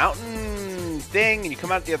mountain thing, and you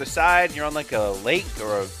come out the other side, and you're on like a lake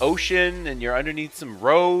or an ocean, and you're underneath some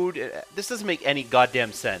road. This doesn't make any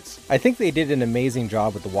goddamn sense. I think they did an amazing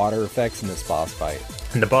job with the water effects in this boss fight.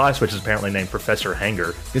 And the boss, which is apparently named Professor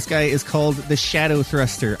Hanger. This guy is called the Shadow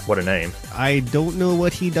Thruster. What a name. I don't know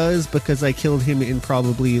what he does because I killed him in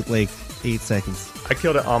probably like 8 seconds. I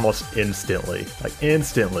killed it almost instantly. Like,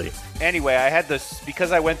 instantly. Anyway, I had this,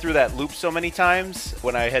 because I went through that loop so many times,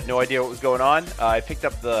 when I had no idea what was going on, I picked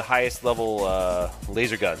up the highest level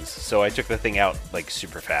laser guns. So I took the thing out, like,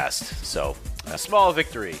 super fast. So, a small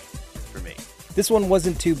victory for me. This one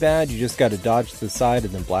wasn't too bad. You just got to dodge to the side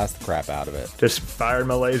and then blast the crap out of it. Just fired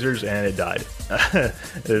my lasers and it died.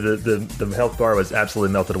 the health bar was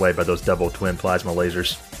absolutely melted away by those double twin plasma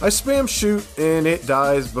lasers. I spam shoot and it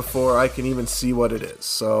dies before I can even see what it is.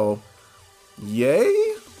 So,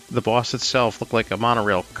 yay? The boss itself looked like a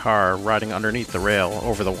monorail car riding underneath the rail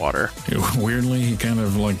over the water. Weirdly, he kind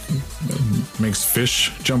of like makes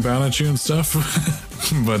fish jump out at you and stuff.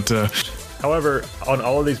 But However, on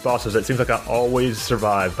all of these bosses, it seems like I always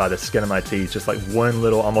survive by the skin of my teeth, just like one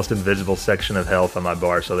little almost invisible section of health on my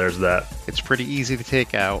bar, so there's that. It's pretty easy to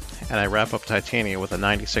take out, and I wrap up Titania with a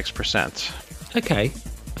 96%. Okay,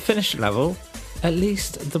 finished level. At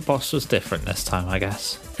least the boss was different this time, I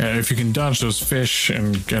guess. yeah, if you can dodge those fish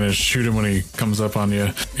and kind of shoot him when he comes up on you,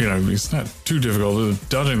 you know, it's not too difficult.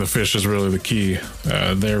 Dodging the fish is really the key.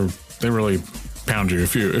 They really pound you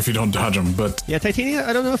if you don't dodge them. But yeah, Titania,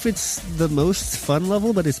 I don't know if it's the most fun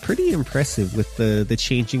level, but it's pretty impressive with the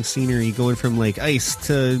changing scenery, going from like ice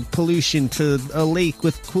to pollution to a lake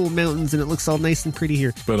with cool mountains, and it looks all nice and pretty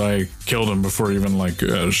here. But I killed him before he even like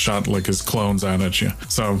shot like his clones out at you.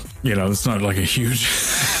 So, you know, it's not like a huge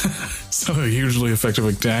it's not a hugely effective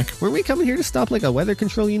attack. Weren't we coming here to stop like a weather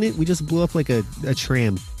control unit? We just blew up like a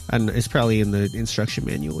tram. And it's probably in the instruction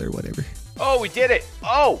manual or whatever. Oh, we did it!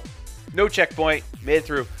 Oh! No checkpoint. Made it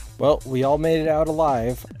through. Well, we all made it out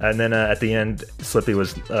alive. And then at the end, Slippy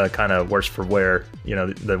was kind of worse for wear. You know,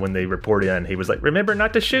 when they report in, he was like, "Remember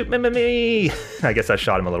not to shoot me." I guess I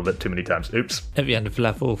shot him a little bit too many times. Oops. At the end of the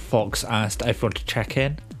level, Fox asked everyone to check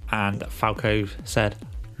in, and Falco said,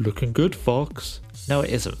 "Looking good, Fox." No,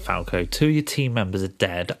 it isn't, Falco. 2 of your team members are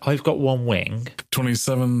dead. I've got 1 wing.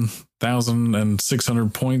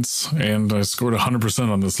 27,600 points, and I scored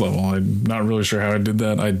 100% on this level. I'm not really sure how I did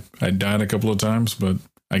that. I died a couple of times, but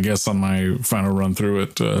I guess on my final run through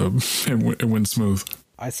it, it went smooth.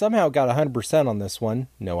 I somehow got 100% on this one.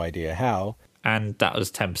 No idea how. And that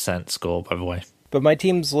was 10% score, by the way. But my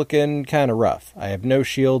team's looking kind of rough. I have no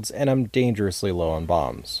shields, and I'm dangerously low on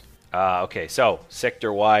bombs. Okay, so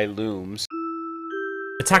Sector Y looms.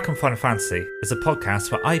 Attack on Final Fantasy is a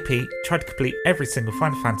podcast where I, Pete, try to complete every single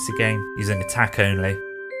Final Fantasy game using attack only.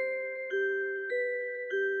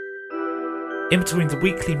 In between the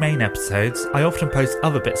weekly main episodes, I often post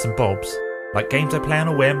other bits and bobs, like games I play on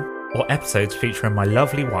a whim, or episodes featuring my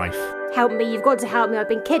lovely wife. Help me, you've got to help me, I've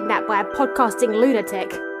been kidnapped by a podcasting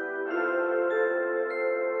lunatic.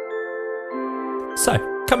 So,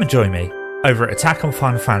 come and join me over at Attack on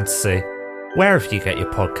Final Fantasy, wherever you get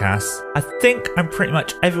your podcasts. I think I'm pretty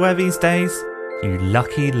much everywhere these days. You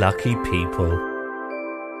lucky, lucky people.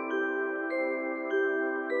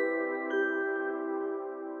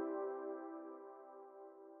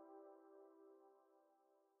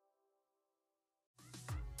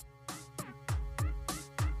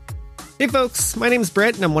 Hey folks, my name's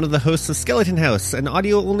Brett, and I'm one of the hosts of Skeleton House, an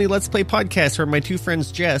audio-only Let's Play podcast where my 2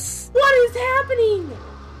 friends Jess... What is happening?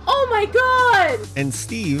 Oh my god! And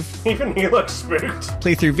Steve... Even he looks spooked.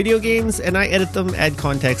 ...play through video games, and I edit them, add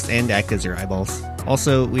context, and act as your eyeballs.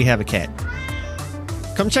 Also, we have a cat.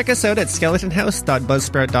 Come check us out at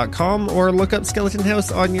skeletonhouse.buzzsprout.com, or look up Skeleton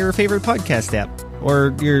House on your favorite podcast app.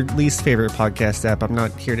 Or your least favorite podcast app. I'm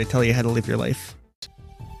not here to tell you how to live your life.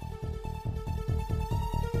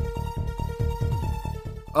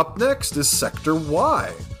 Up next is Sector Y.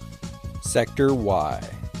 Sector Y.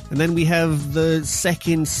 And then we have the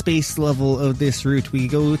second space level of this route. We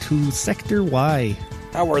go to Sector Y.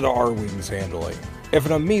 How are the R-Wings handling? If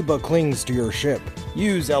an amoeba clings to your ship,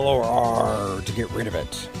 use L or R to get rid of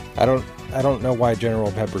it. I don't know why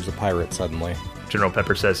General Pepper's a pirate suddenly. General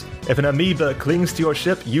Pepper says, if an amoeba clings to your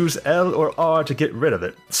ship, use L or R to get rid of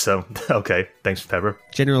it. So, okay, thanks, Pepper.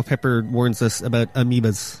 General Pepper warns us about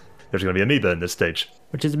amoebas. There's going to be amoeba in this stage.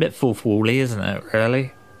 Which is a bit fourth-wally, isn't it,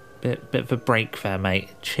 really? Bit of a break there, mate.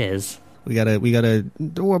 Cheers. We gotta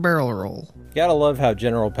do a barrel roll. Gotta love how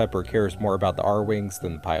General Pepper cares more about the R-Wings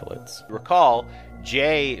than the pilots. Recall,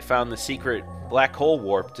 Jay found the secret black hole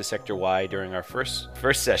warp to Sector Y during our first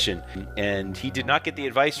session, and he did not get the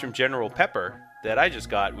advice from General Pepper that I just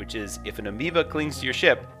got, which is if an amoeba clings to your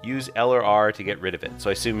ship, use L or R to get rid of it. So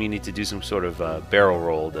I assume you need to do some sort of barrel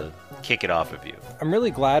roll to kick it off of you. I'm really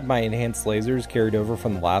glad my enhanced lasers carried over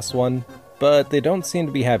from the last one, but they don't seem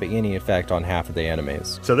to be having any effect on half of the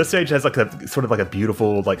enemies. So this stage has like a sort of like a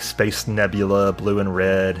beautiful like space nebula, blue and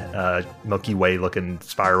red, Milky Way looking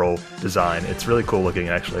spiral design. It's really cool looking,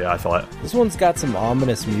 actually, I thought. This one's got some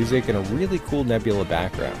ominous music and a really cool nebula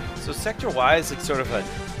background. So Sector Y is like sort of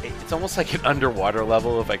it's almost like an underwater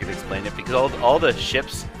level, if I could explain it, because all the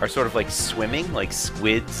ships are sort of like swimming, like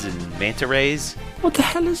squids and manta rays. What the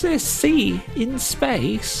hell is this? Sea in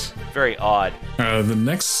space? Very odd. The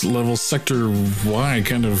next level, Sector Y,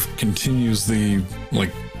 kind of continues the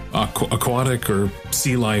like aquatic or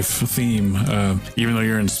sea life theme. Even though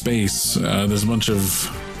you're in space, there's a bunch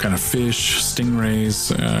of kind of fish,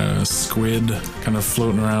 stingrays, squid kind of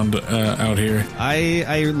floating around out here.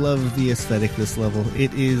 I love the aesthetic of this level.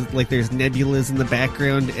 It is like there's nebulas in the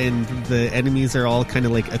background, and the enemies are all kind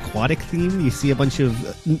of like aquatic themed. You see a bunch of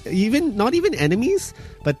not even enemies,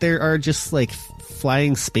 but there are just like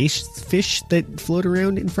flying space fish that float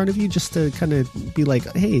around in front of you just to kind of be like,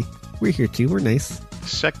 hey, we're here too, we're nice.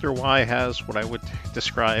 Sector Y has what I would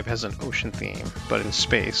describe as an ocean theme, but in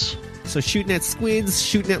space. So shooting at squids,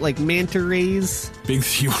 shooting at like manta rays. Big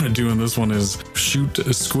thing you want to do in this one is shoot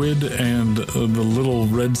a squid and the little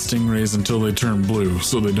red stingrays until they turn blue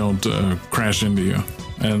so they don't crash into you.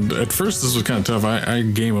 And at first this was kind of tough. I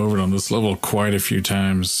game overed on this level quite a few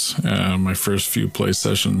times my first few play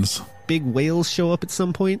sessions. Big whales show up at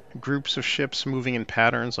some point. Groups of ships moving in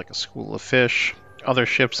patterns like a school of fish. Other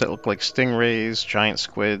ships that look like stingrays, giant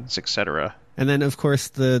squids, etc. And then, of course,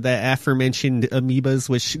 the aforementioned amoebas,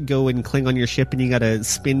 which go and cling on your ship, and you gotta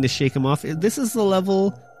spin to shake them off. This is the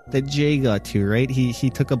level that Jay got to, right? He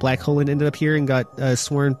took a black hole and ended up here and got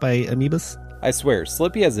swarmed by amoebas? I swear,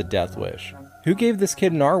 Slippy has a death wish. Who gave this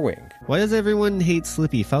kid an R-Wing? Why does everyone hate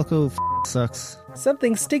Slippy? Falco sucks.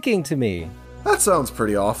 Something's sticking to me. That sounds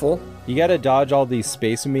pretty awful. You gotta dodge all these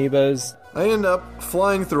space amoebas. I end up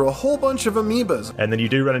flying through a whole bunch of amoebas. And then you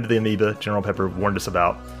do run into the amoeba General Pepper warned us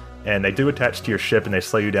about. And they do attach to your ship and they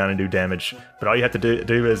slow you down and do damage. But all you have to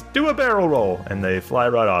do is do a barrel roll and they fly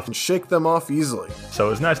right off. And shake them off easily. So it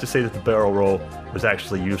was nice to see that the barrel roll was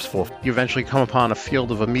actually useful. You eventually come upon a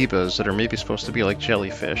field of amoebas that are maybe supposed to be like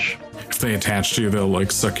jellyfish. If they attach to you, they'll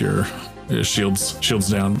like suck your shields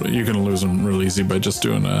down, but you can lose them real easy by just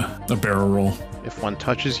doing a barrel roll. If one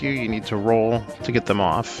touches you, you need to roll to get them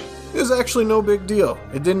off. It was actually no big deal.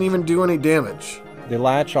 It didn't even do any damage. They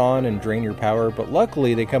latch on and drain your power, but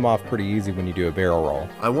luckily they come off pretty easy when you do a barrel roll.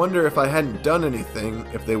 I wonder if I hadn't done anything,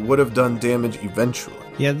 if they would have done damage eventually.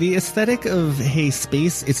 Yeah, the aesthetic of, hey,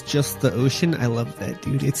 space, it's just the ocean. I love that,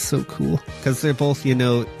 dude. It's so cool. Because they're both,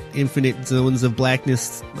 infinite zones of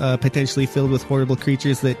blackness, potentially filled with horrible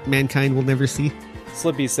creatures that mankind will never see.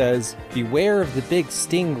 Slippy says, beware of the big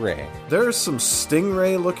stingray. There's some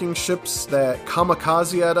stingray-looking ships that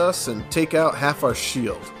kamikaze at us and take out half our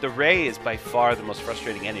shield. The ray is by far the most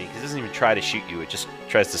frustrating enemy because it doesn't even try to shoot you. It just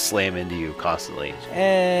tries to slam into you constantly.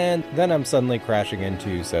 And then I'm suddenly crashing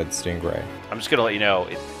into said stingray. I'm just going to let you know,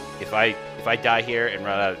 if I die here and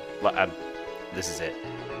run out, this is it.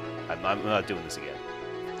 I'm not doing this again.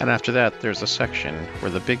 And after that, there's a section where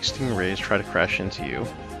the big stingrays try to crash into you.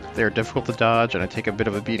 They're difficult to dodge, and I take a bit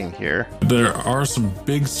of a beating here. There are some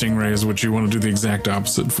big stingrays, which you want to do the exact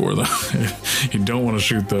opposite for, though. You don't want to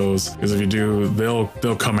shoot those, because if you do,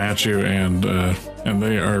 they'll come at you, and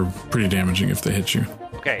they are pretty damaging if they hit you.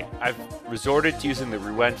 Okay, I've resorted to using the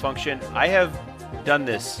rewind function. I have done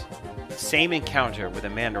this same encounter with a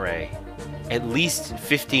manta ray at least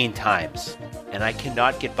 15 times, and I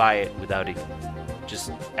cannot get by it without it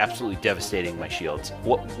just absolutely devastating my shields.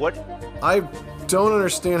 What? I don't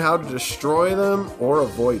understand how to destroy them or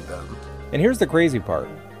avoid them. And here's the crazy part.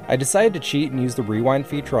 I decided to cheat and use the rewind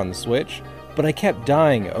feature on the Switch, but I kept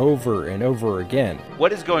dying over and over again.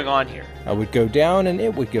 What is going on here? I would go down and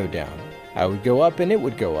it would go down. I would go up and it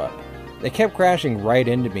would go up. They kept crashing right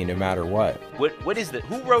into me no matter what. What is that?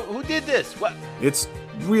 Who did this? What? It's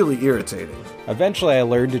really irritating. Eventually I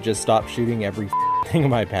learned to just stop shooting every thing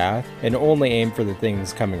in my path and only aim for the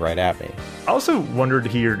things coming right at me. I also wondered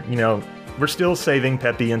here, we're still saving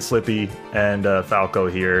Peppy and Slippy and Falco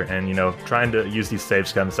here, and trying to use these save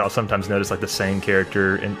scums. I'll sometimes notice like the same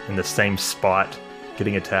character in the same spot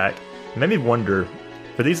getting attacked. It made me wonder,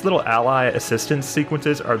 for these little ally assistance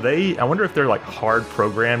sequences, I wonder if they're like hard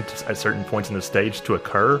programmed at certain points in the stage to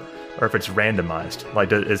occur, or if it's randomized.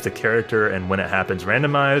 Like, is the character and when it happens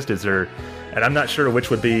randomized? And I'm not sure which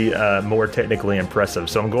would be more technically impressive,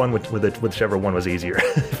 so I'm going with whichever one was easier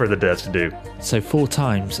for the devs to do. So 4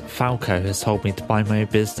 times, Falco has told me to mind my own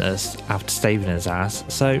business after staving his ass,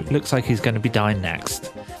 so looks like he's going to be dying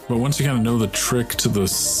next. But once you kind of know the trick to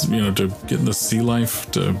this, to getting the sea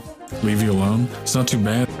life to leave you alone, it's not too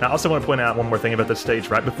bad. And I also want to point out one more thing about this stage.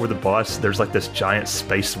 Right before the boss, there's like this giant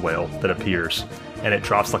space whale that appears, and it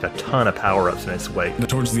drops like a ton of power-ups in its wake.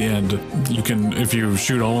 Towards the end, you can, if you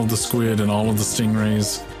shoot all of the squid and all of the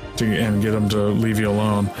stingrays and get them to leave you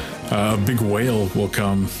alone, a big whale will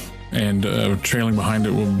come, and trailing behind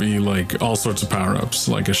it will be like all sorts of power-ups,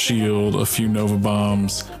 like a shield, a few Nova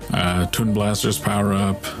Bombs, Twin Blasters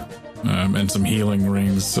power-up, and some healing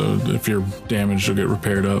rings, so if you're damaged, you'll get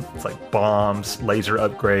repaired up. It's like bombs, laser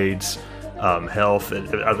upgrades, health.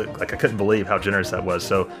 I couldn't believe how generous that was.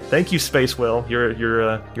 So thank you, Space Will. You're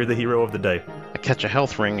the hero of the day. I catch a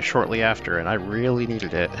health ring shortly after, and I really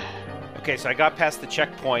needed it. Okay, so I got past the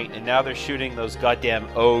checkpoint, and now they're shooting those goddamn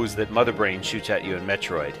O's that Mother Brain shoots at you in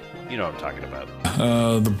Metroid. You know what I'm talking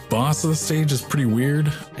about. The boss of the stage is pretty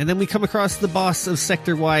weird. And then we come across the boss of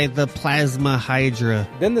Sector Y, the Plasma Hydra.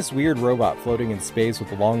 Then this weird robot floating in space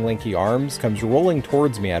with long, lanky arms comes rolling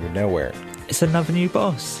towards me out of nowhere. It's another new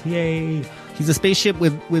boss. Yay. He's a spaceship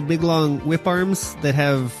with big, long whip arms that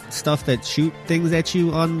have stuff that shoot things at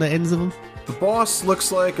you on the ends of them. The boss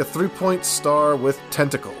looks like a 3-point star with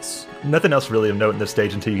tentacles. Nothing else really of note in this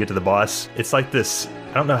stage until you get to the boss. It's like this,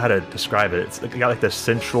 I don't know how to describe it. It's got like this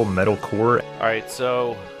central metal core. Alright,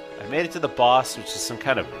 so I made it to the boss, which is some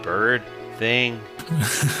kind of bird thing.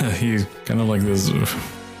 He's kind of like this,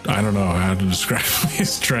 I don't know how to describe him.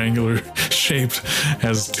 He's triangular shaped,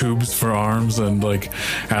 has tubes for arms, and like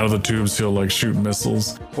out of the tubes he'll like shoot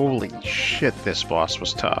missiles. Holy shit, this boss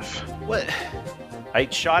was tough. What? I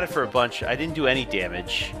shot it for a bunch. I didn't do any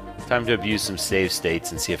damage. Time to abuse some save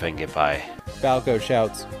states and see if I can get by. Falco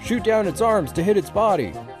shouts, "Shoot down its arms to hit its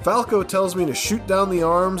body." Falco tells me to shoot down the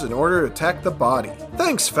arms in order to attack the body.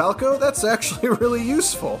 Thanks, Falco. That's actually really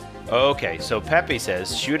useful. Okay, so Pepe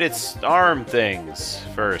says shoot its arm things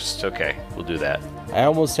first. Okay, we'll do that. I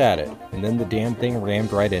almost had it, and then the damn thing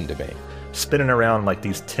rammed right into me. Spinning around like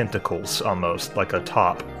these tentacles almost, like a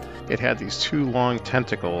top. It had these 2 long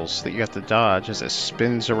tentacles that you have to dodge as it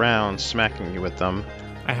spins around, smacking you with them.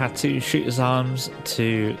 I had to shoot his arms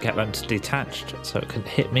to get them to detached so it couldn't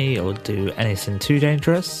hit me or do anything too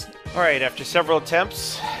dangerous. Alright, after several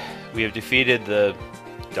attempts, we have defeated the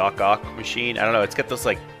Doc Ock machine. I don't know, it's got those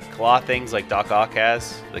like claw things like Doc Ock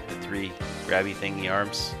has, like the 3 grabby thingy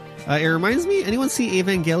arms. It reminds me, anyone see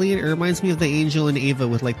Evangelion? It reminds me of the Angel and Ava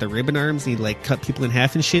with like the ribbon arms. He'd like cut people in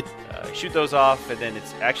half and shit. Shoot those off, and then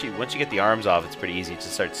it's actually, once you get the arms off, it's pretty easy to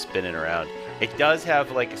start spinning around. It does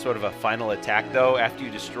have like sort of a final attack though. After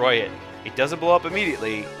you destroy it, it doesn't blow up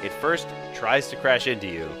immediately. It first tries to crash into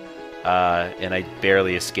you, and I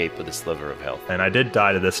barely escaped with a sliver of health. And I did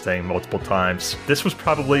die to this thing multiple times. This was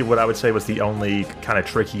probably what I would say was the only kind of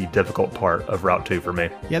tricky, difficult part of Route 2 for me.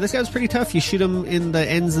 Yeah, this guy was pretty tough. You shoot him in the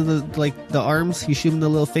ends of the arms, you shoot him in the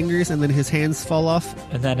little fingers, and then his hands fall off.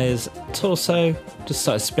 And then his torso just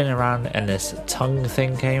started spinning around, and this tongue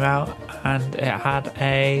thing came out, and it had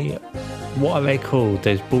a... what are they called?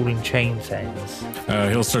 Those ball and chain things.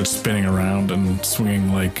 He'll start spinning around and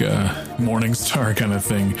swinging like Morning Star kind of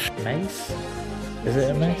thing. Mace? Is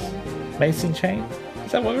it a mace? Mace and chain?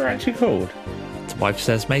 Is that what they're actually called? The wife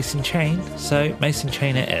says mace and chain, so mace and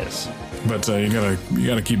chain it is. But you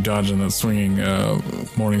gotta keep dodging that swinging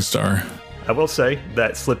Morning Star. I will say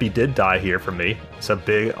that Slippy did die here for me. It's a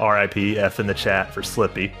big RIP F in the chat for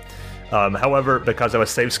Slippy. However, because I was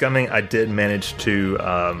save scumming, I did manage to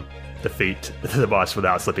defeat the boss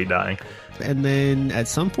without Slippy dying. And then at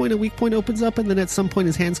some point a weak point opens up, and then at some point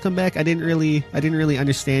his hands come back. I didn't really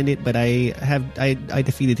understand it, but I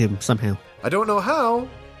defeated him somehow. I don't know how,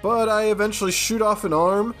 but I eventually shoot off an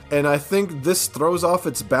arm, and I think this throws off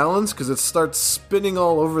its balance because it starts spinning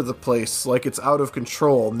all over the place like it's out of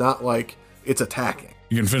control, not like it's attacking.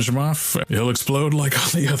 You can finish him off. He'll explode like all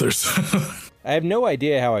the others. I have no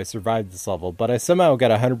idea how I survived this level, but I somehow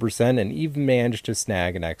got 100% and even managed to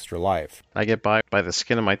snag an extra life. I get by the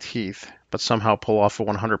skin of my teeth, but somehow pull off a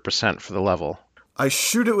 100% for the level. I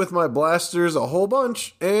shoot it with my blasters a whole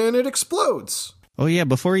bunch, and it explodes. Oh yeah,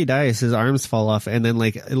 before he dies, his arms fall off, and then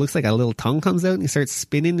like it looks like a little tongue comes out, and he starts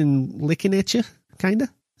spinning and licking at you, kinda.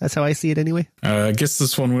 That's how I see it anyway. I guess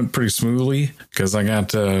this one went pretty smoothly, because I got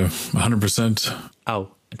 100%.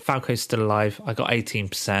 Oh, and Falco's still alive. I got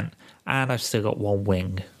 18%. And I've still got 1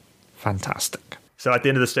 wing. Fantastic. So at the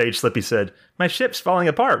end of the stage, Slippy said, "My ship's falling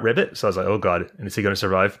apart, Ribbit." So I was like, oh god, and is he going to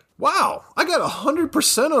survive? Wow, I got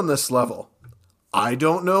 100% on this level. I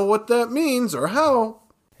don't know what that means or how.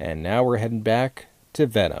 And now we're heading back to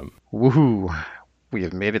Venom. Woohoo! We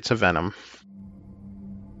have made it to Venom.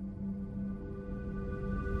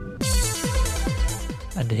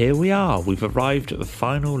 And here we are. We've arrived at the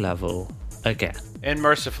final level again. And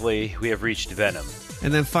mercifully, we have reached Venom.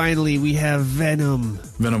 And then finally, we have Venom.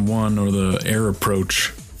 Venom 1, or the air approach.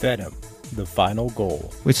 Venom, the final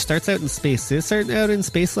goal. Which starts out in space. Did it start out in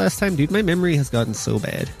space last time? Dude, my memory has gotten so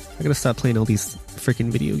bad. I gotta stop playing all these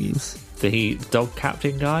freaking video games. The dog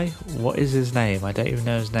captain guy? What is his name? I don't even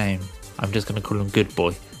know his name. I'm just gonna call him Good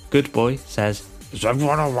Boy. Good Boy says, "Is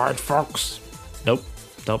everyone alright, Fox?" Nope.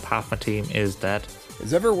 Half my team is dead.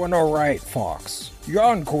 Is everyone alright, Fox? You're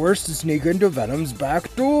on course to sneak into Venom's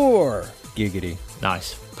back door. Giggity.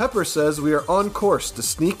 Nice. Pepper says we are on course to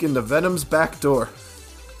sneak into Venom's back door.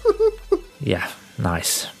 Yeah,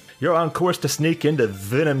 nice. You're on course to sneak into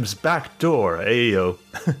Venom's back door, ayo.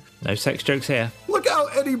 No sex jokes here. Look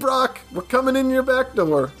out, Eddie Brock! We're coming in your back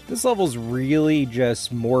door. This level's really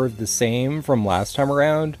just more of the same from last time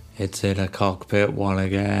around. It's in a cockpit one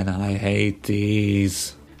again. I hate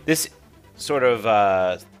these. This sort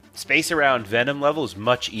of space around Venom level is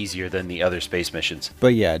much easier than the other space missions.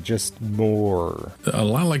 But yeah, just more. A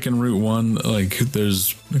lot like in Route 1, like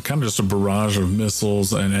there's kind of just a barrage of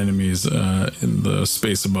missiles and enemies in the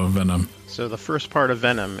space above Venom. So the first part of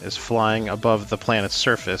Venom is flying above the planet's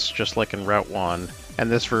surface, just like in Route 1,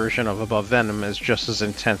 and this version of Above Venom is just as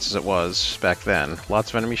intense as it was back then.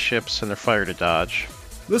 Lots of enemy ships and their fire to dodge.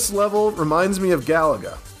 This level reminds me of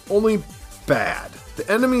Galaga, only bad. The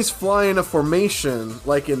enemies fly in a formation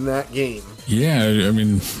like in that game. Yeah, I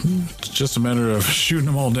mean, it's just a matter of shooting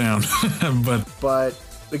them all down. But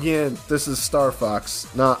again, this is Star Fox,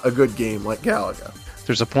 not a good game like Galaga.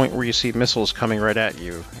 There's a point where you see missiles coming right at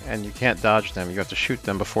you, and you can't dodge them. You have to shoot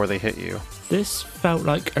them before they hit you. This felt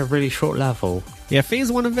like a really short level. Yeah,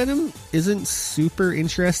 Phase 1 of Venom isn't super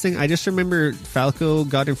interesting. I just remember Falco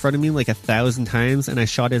got in front of me like 1,000 times, and I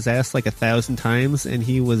shot his ass like 1,000 times, and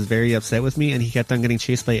he was very upset with me, and he kept on getting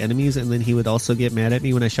chased by enemies, and then he would also get mad at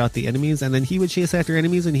me when I shot the enemies, and then he would chase after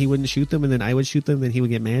enemies, and he wouldn't shoot them, and then I would shoot them, and he would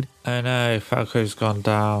get mad. Oh no, Falco's gone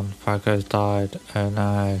down. Falco's died. Oh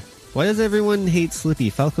no. Why does everyone hate Slippy?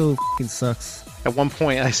 Falco f***ing sucks. At one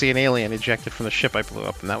point, I see an alien ejected from the ship I blew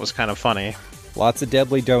up, and that was kind of funny. Lots of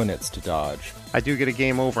deadly donuts to dodge. I do get a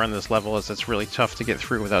game over on this level, as it's really tough to get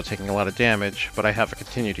through without taking a lot of damage, but I have a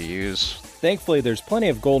continue to use. Thankfully, there's plenty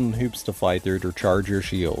of golden hoops to fly through to charge your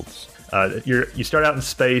shields. You start out in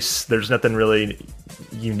space. There's nothing really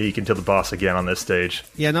unique until the boss again on this stage.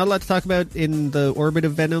 Yeah, not a lot to talk about in the orbit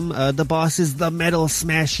of Venom. The boss is the Metal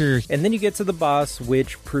Smasher. And then you get to the boss,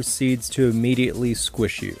 which proceeds to immediately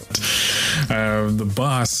squish you. The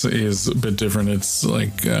boss is a bit different. It's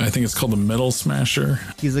like, I think it's called the Metal Smasher.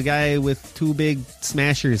 He's a guy with two big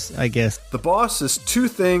smashers, I guess. The boss is two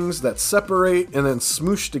things that separate and then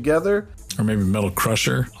smoosh together. Or maybe Metal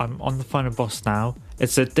Crusher. I'm on the final boss now.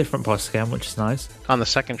 It's a different boss again, which is nice. On the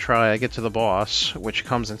second try, I get to the boss, which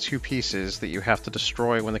comes in two pieces that you have to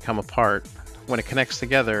destroy when they come apart. When it connects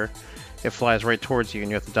together, it flies right towards you, and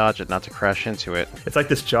you have to dodge it not to crash into it. It's like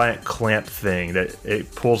this giant clamp thing that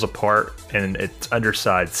it pulls apart, and its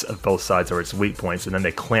undersides of both sides are its weak points, and then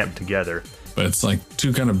they clamp together. But it's like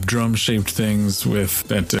two kind of drum-shaped things with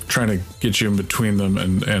that trying to get you in between them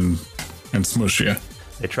and smush you.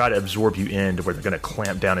 They try to absorb you in to where they're going to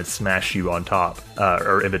clamp down and smash you on top,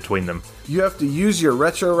 or in between them. You have to use your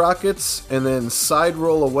retro rockets and then side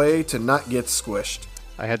roll away to not get squished.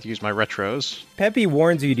 I had to use my retros. Peppy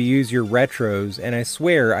warns you to use your retros, and I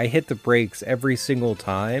swear I hit the brakes every single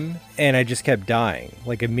time, and I just kept dying,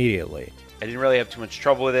 like immediately. I didn't really have too much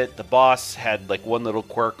trouble with it. The boss had like one little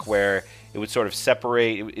quirk where it would sort of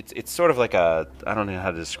separate. It's sort of like I don't know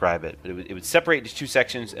how to describe it, but it would separate into two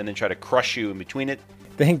sections and then try to crush you in between it.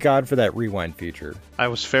 Thank God for that rewind feature. I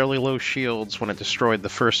was fairly low shields when it destroyed the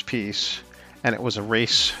first piece, and it was a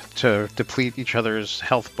race to deplete each other's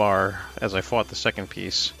health bar as I fought the second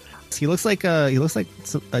piece. He looks like a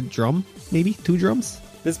drum, maybe 2 drums.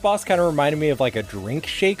 This boss kind of reminded me of like a drink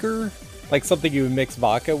shaker, like something you would mix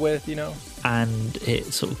vodka with, you know. And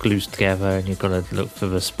it sort of glues together, and you've got to look for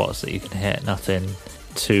the spots that you can hit. Nothing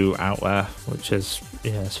too out there, which is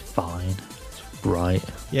it's fine. Right.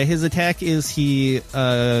 Yeah, his attack is he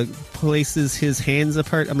places his hands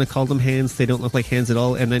apart. I'm going to call them hands. They don't look like hands at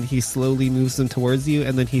all. And then he slowly moves them towards you,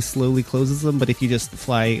 and then he slowly closes them. But if you just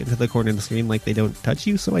fly into the corner of the screen, like, they don't touch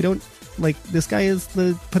you. So I don't... Like, this guy is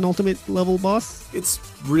the penultimate level boss. It's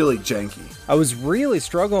really janky. I was really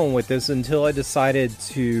struggling with this until I decided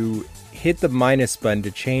to hit the minus button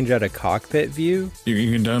to change out a cockpit view.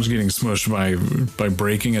 You can dodge getting smushed by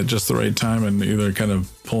braking at just the right time and either kind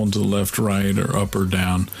of pulling to the left, right, or up or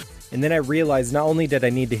down. And then I realized not only did I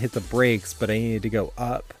need to hit the brakes, but I needed to go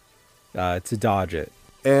up to dodge it.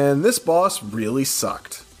 And this boss really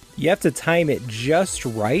sucked. You have to time it just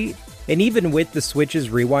right. And even with the Switch's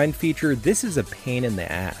rewind feature, this is a pain in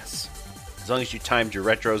the ass. As long as you timed your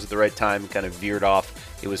retros at the right time and kind of veered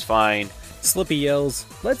off, it was fine. Slippy yells,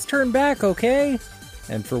 "Let's turn back, okay?"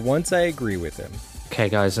 And for once, I agree with him. Okay,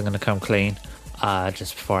 guys, I'm going to come clean.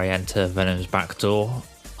 Just before I enter Venom's back door,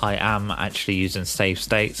 I am actually using save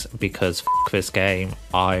states because f*** this game.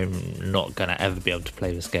 I'm not going to ever be able to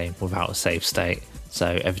play this game without a save state.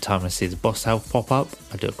 So every time I see the boss health pop up,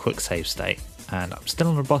 I do a quick save state. And I'm still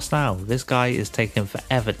on the boss now. This guy is taking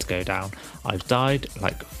forever to go down. I've died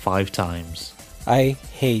like 5 times. I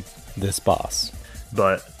hate this boss.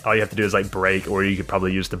 But all you have to do is like brake, or you could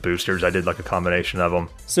probably use the boosters. I did like a combination of them.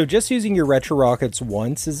 So just using your retro rockets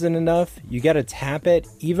once isn't enough. You gotta tap it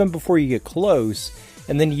even before you get close,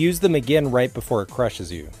 and then use them again right before it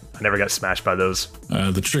crushes you. I never got smashed by those.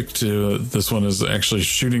 The trick to this one is actually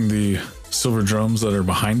shooting the silver drums that are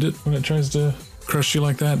behind it when it tries to crush you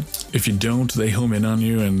like that. If you don't, they home in on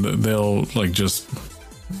you and they'll like just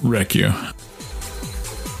wreck you.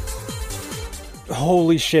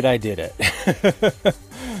 Holy shit, I did it.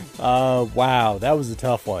 Wow, that was a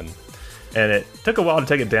tough one. And it took a while to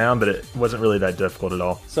take it down, but it wasn't really that difficult at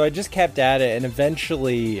all. So I just kept at it, and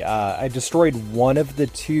eventually I destroyed one of the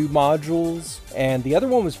 2 modules, and the other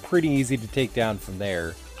one was pretty easy to take down from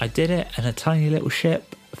there. I did it, and a tiny little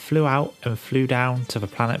ship flew out and flew down to the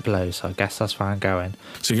planet below, so I guess that's where I'm going.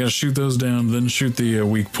 So you gotta shoot those down, then shoot the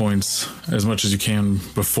weak points as much as you can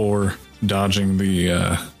before dodging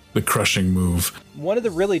the crushing move. One of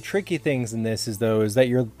the really tricky things in this is that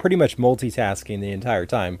you're pretty much multitasking the entire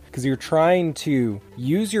time, because you're trying to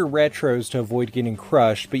use your retros to avoid getting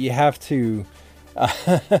crushed, but you have to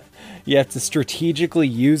strategically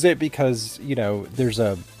use it because, you know, there's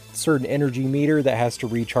a certain energy meter that has to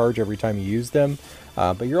recharge every time you use them.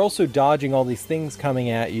 But you're also dodging all these things coming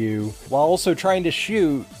at you while also trying to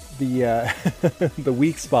shoot the the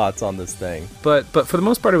weak spots on this thing. But for the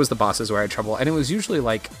most part, it was the bosses where I had trouble, and it was usually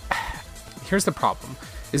like, here's the problem,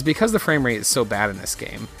 is because the frame rate is so bad in this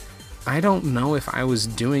game, I don't know if I was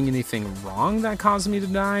doing anything wrong that caused me to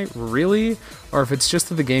die, really, or if it's just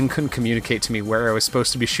that the game couldn't communicate to me where I was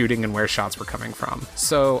supposed to be shooting and where shots were coming from.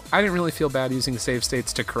 So I didn't really feel bad using save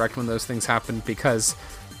states to correct when those things happened, because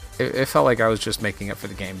it felt like I was just making up for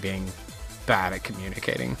the game being bad at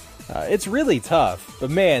communicating. It's really tough, but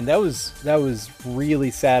man, that was really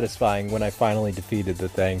satisfying when I finally defeated the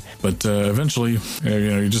thing. But eventually,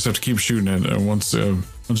 you just have to keep shooting it. Once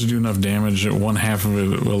you do enough damage, one half of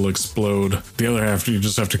it will explode. The other half, you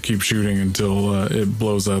just have to keep shooting until it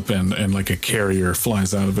blows up and like a carrier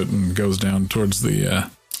flies out of it and goes down towards the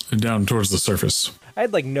surface. I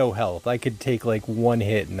had like no health. I could take like one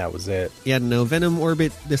hit and that was it. Yeah, no, Venom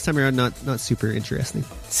Orbit this time around not super interesting.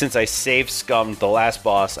 Since I save scummed the last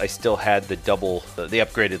boss, I still had the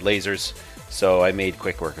upgraded lasers, so I made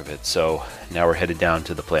quick work of it. So now we're headed down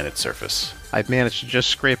to the planet's surface. I've managed to just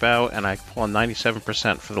scrape out, and I pull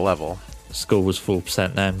 97% for the level. Score was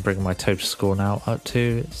 4% then, bringing my total score now up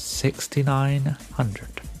to 6,900.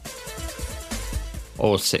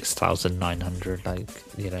 Or 6,900, like,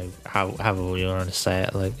 you know, however you want to say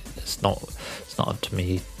it. Like, it's not up to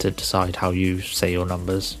me to decide how you say your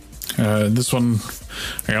numbers. This one,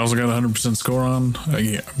 I also got a 100% score on.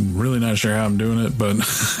 I'm really not sure how I'm doing it, but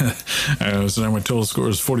so now my total score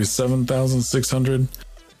is 47,600.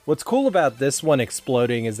 What's cool about this one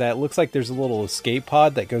exploding is that it looks like there's a little escape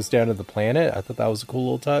pod that goes down to the planet. I thought that was a cool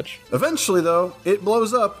little touch. Eventually, though, it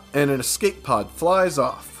blows up and an escape pod flies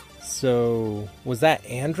off. So, was that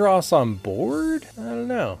Andros on board? I don't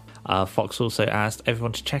know. Fox also asked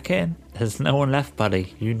everyone to check in. There's no one left,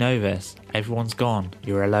 buddy. You know this. Everyone's gone.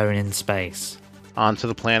 You're alone in space. Onto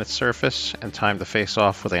the planet's surface, and time to face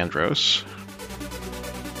off with Andros.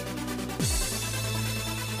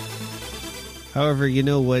 However, you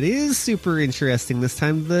know what is super interesting this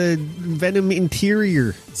time? The Venom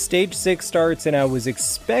interior. Stage 6 starts, and I was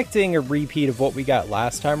expecting a repeat of what we got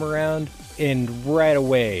last time around. And right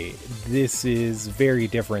away, this is very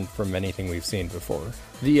different from anything we've seen before.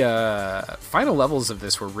 The final levels of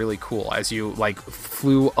this were really cool as you like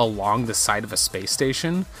flew along the side of a space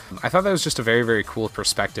station. I thought that was just a very, very cool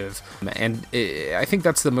perspective. And I think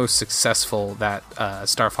that's the most successful that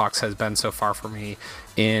Star Fox has been so far for me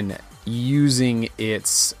in using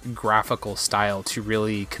its graphical style to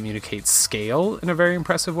really communicate scale in a very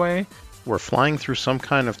impressive way. We're flying through some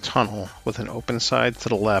kind of tunnel with an open side to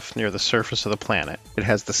the left near the surface of the planet. It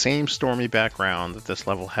has the same stormy background that this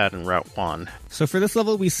level had in Route 1. So for this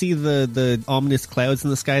level, we see the ominous clouds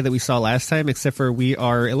in the sky that we saw last time, except for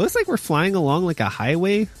it looks like we're flying along like a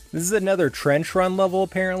highway. This is another trench run level,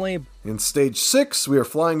 apparently. In stage 6, we are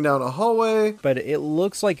flying down a hallway. But it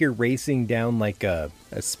looks like you're racing down like a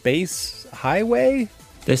space highway.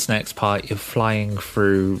 This next part, you're flying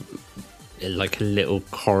through like a little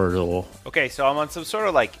corridor. Okay, so I'm on some sort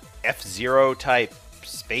of like F-Zero type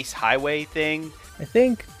space highway thing, I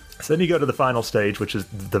think. So then you go to the final stage, which is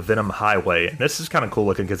the Venom Highway. And this is kind of cool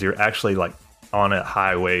looking because you're actually like on a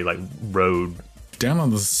highway, like road. Down on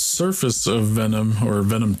the surface of Venom, or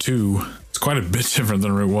Venom 2, it's quite a bit different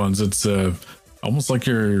than Route 1's. It's almost like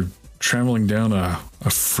you're traveling down a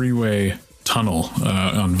freeway tunnel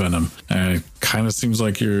on Venom. It kind of seems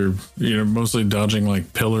like you're mostly dodging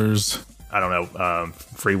like pillars.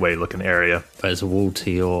 freeway-looking area. There's a wall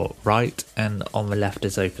to your right, and on the left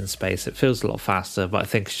is open space. It feels a lot faster, but I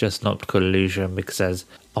think it's just an optical illusion because there's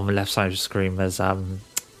on the left side of the screen there's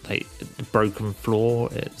like broken floor.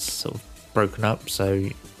 It's sort of broken up, so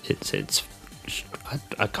it's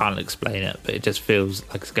I can't explain it, but it just feels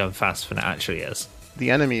like it's going faster than it actually is.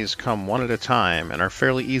 The enemies come one at a time and are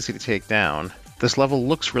fairly easy to take down. This level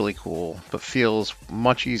looks really cool, but feels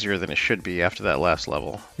much easier than it should be after that last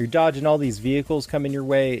level. You're dodging all these vehicles coming your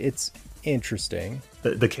way. It's interesting.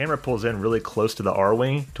 The camera pulls in really close to the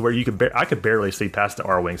R-Wing to where I could barely see past the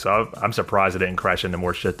R-Wing, so I'm surprised I didn't crash into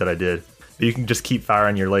more shit that I did. You can just keep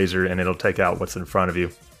firing your laser and it'll take out what's in front of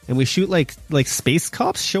you. And we shoot like space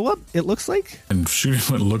cops show up, it looks like. And shooting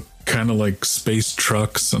would look kind of like space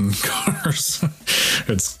trucks and cars.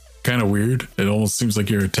 It's kind of weird. It almost seems like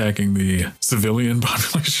you're attacking the civilian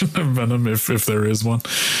population of Venom, if there is one.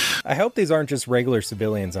 I hope these aren't just regular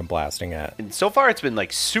civilians I'm blasting at. And so far it's been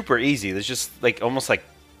like super easy. There's just like almost like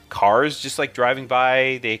cars just like driving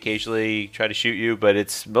by. They occasionally try to shoot you, but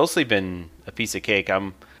it's mostly been a piece of cake.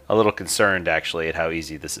 I'm a little concerned actually at how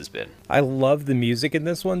easy this has been. I love the music in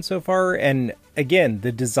this one so far, and again,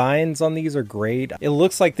 the designs on these are great. It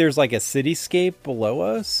looks like there's like a cityscape below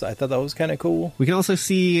us. I thought that was kind of cool. We can also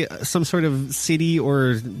see some sort of city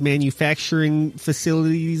or manufacturing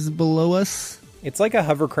facilities below us. It's like a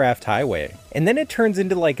hovercraft highway. And then it turns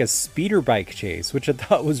into like a speeder bike chase, which I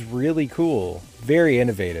thought was really cool. Very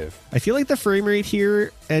innovative. I feel like the frame rate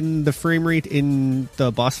here and the frame rate in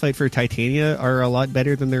the boss fight for Titania are a lot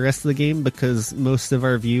better than the rest of the game because most of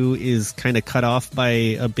our view is kind of cut off by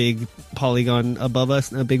a big polygon above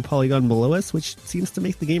us and a big polygon below us, which seems to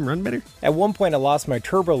make the game run better. At one point I lost my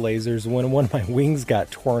turbo lasers when one of my wings got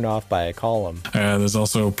torn off by a column. There's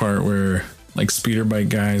also a part where like speeder bike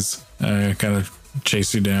guys kind of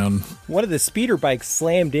chase you down. One of the speeder bikes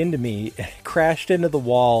slammed into me, crashed into the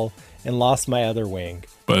wall, and lost my other wing.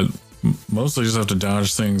 But mostly just have to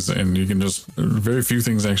dodge things, and you can just very few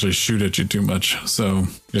things actually shoot at you too much. So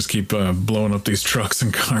just keep blowing up these trucks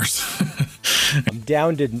and cars. I'm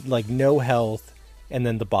down to like no health, and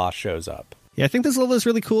then the boss shows up. Yeah, I think this level is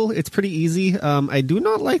really cool. It's pretty easy. I do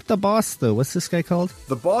not like the boss though. What's this guy called?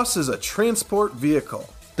 The boss is a transport vehicle.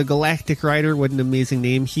 The Galactic Rider, what an amazing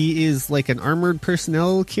name. He is like an armored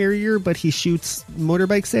personnel carrier, but he shoots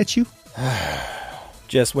motorbikes at you.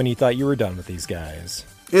 Just when you thought you were done with these guys.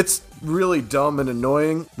 It's really dumb and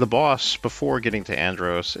annoying. The boss, before getting to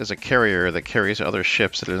Andros, is a carrier that carries other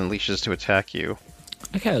ships that it unleashes to attack you.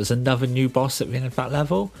 Okay, there's another new boss at the end of that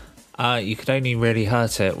level. You could only really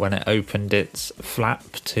hurt it when it opened its flap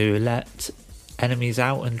to let enemies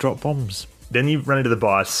out and drop bombs. Then you run into the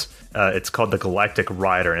boss. It's called the Galactic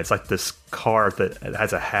Rider, and it's like this car that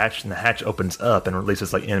has a hatch, and the hatch opens up and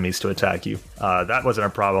releases like enemies to attack you. That wasn't a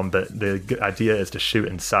problem, but the idea is to shoot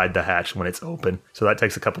inside the hatch when it's open. So that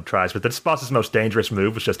takes a couple tries, but this boss's most dangerous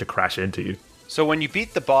move was just to crash into you. So when you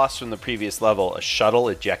beat the boss from the previous level, a shuttle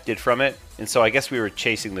ejected from it, and so I guess we were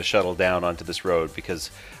chasing the shuttle down onto this road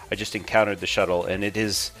because I just encountered the shuttle, and it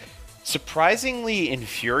is surprisingly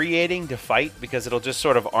infuriating to fight because it'll just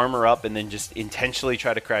sort of armor up and then just intentionally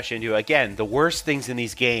try to crash into you. Again, the worst things in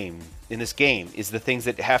this game is the things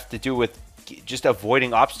that have to do with just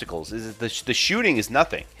avoiding obstacles. Is the shooting is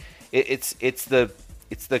nothing. It's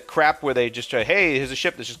the crap where they just try, hey, here's a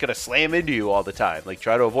ship that's just gonna slam into you all the time. Like,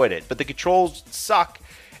 try to avoid it. But the controls suck,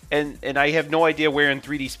 and I have no idea where in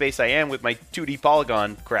 3D space I am with my 2D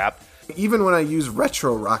polygon crap. Even when I use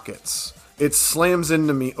retro rockets, it slams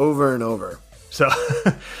into me over and over. So,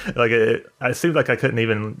 like, it seemed like I couldn't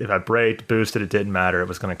even, if I braked, boosted, it didn't matter. It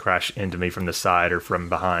was going to crash into me from the side or from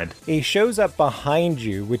behind. He shows up behind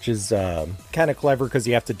you, which is kind of clever because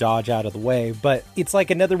you have to dodge out of the way. But it's like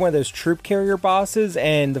another one of those troop carrier bosses,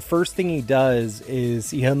 and the first thing he does is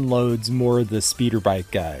he unloads more of the speeder bike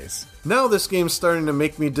guys. Now this game's starting to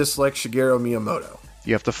make me dislike Shigeru Miyamoto.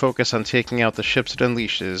 You have to focus on taking out the ships it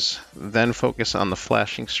unleashes, then focus on the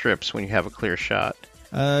flashing strips when you have a clear shot.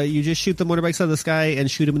 You just shoot the motorbikes out of the sky and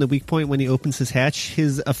shoot him in the weak point when he opens his hatch.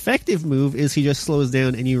 His effective move is he just slows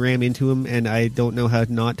down and you ram into him, and I don't know how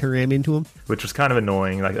not to ram into him. Which was kind of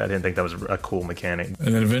annoying. Like, I didn't think that was a cool mechanic.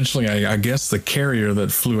 And then eventually, I guess the carrier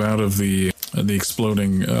that flew out of the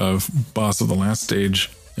exploding boss of the last stage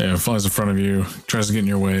flies in front of you, tries to get in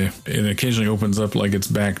your way. It occasionally opens up like its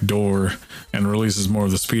back door and releases more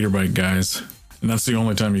of the speeder bike guys. And that's the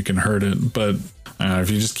only time you can hurt it. But if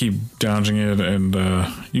you just keep dodging it and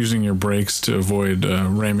using your brakes to avoid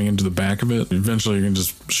ramming into the back of it, eventually you can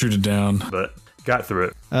just shoot it down. But got through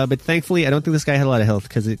it. But thankfully, I don't think this guy had a lot of health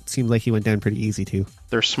because it seemed like he went down pretty easy too.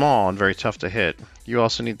 They're small and very tough to hit. You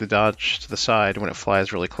also need to dodge to the side when it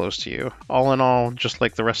flies really close to you. All in all, just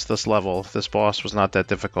like the rest of this level, this boss was not that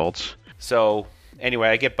difficult. So, anyway,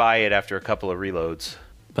 I get by it after a couple of reloads.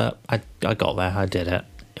 But I got there. I did it.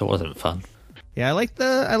 It wasn't fun. Yeah, I like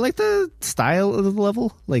the style of the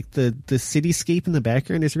level. Like the cityscape in the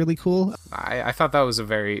background is really cool. I thought that was a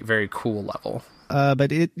very, very cool level.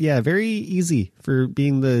 But very easy for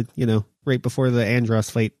being right before the Andross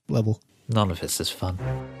fight level. None of this is fun.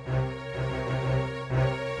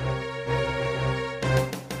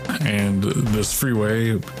 And this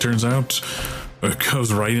freeway, turns out, it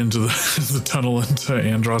goes right into the tunnel into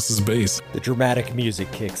Andross's base. The dramatic music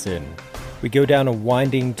kicks in. We go down a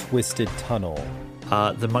winding, twisted tunnel.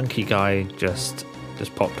 The monkey guy just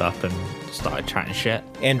popped up and started chatting shit.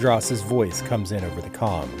 Andross's voice comes in over the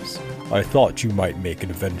comms. I thought you might make it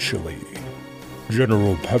eventually.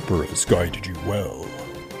 General Pepper has guided you well.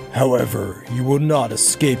 However, you will not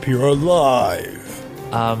escape here alive.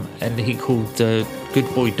 And he called the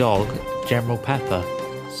good boy dog General Pepper.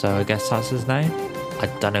 So I guess that's his name. I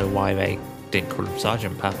don't know why they didn't call him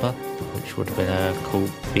Sergeant Pepper, which would have been a cool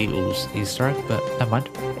Beatles Easter egg, but never mind.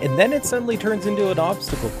 And then it suddenly turns into an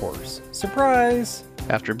obstacle course. Surprise!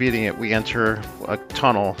 After beating it, we enter a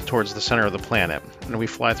tunnel towards the center of the planet, and we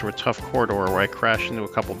fly through a tough corridor where I crash into a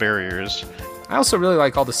couple barriers. I also really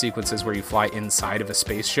like all the sequences where you fly inside of a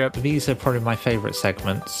spaceship. These are probably my favorite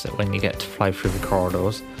segments when you get to fly through the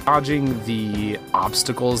corridors. Dodging the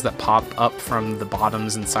obstacles that pop up from the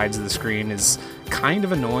bottoms and sides of the screen is kind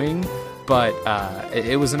of annoying, but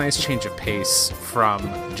it was a nice change of pace from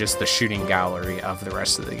just the shooting gallery of the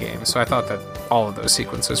rest of the game. So I thought that all of those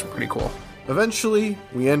sequences were pretty cool. Eventually,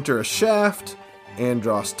 we enter a shaft.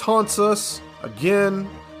 Andross taunts us again.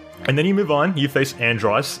 And then you move on. You face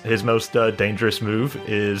Andross. His most dangerous move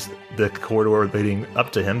is the corridor leading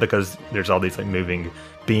up to him because there's all these moving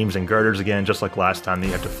beams and girders again, just like last time that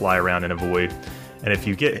you have to fly around and avoid. And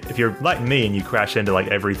if you're like me and you crash into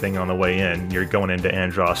everything on the way in, you're going into the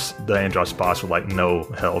Andross boss with no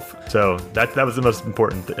health. So that was the most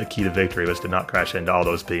important key to victory, was to not crash into all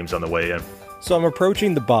those beams on the way in. So I'm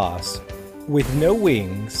approaching the boss with no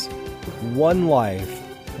wings, 1 life,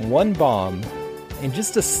 1 bomb, and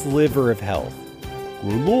just a sliver of health.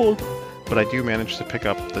 Good lord. But I do manage to pick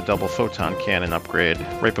up the double photon cannon upgrade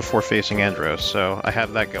right before facing Andross, so I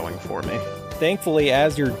have that going for me. Thankfully,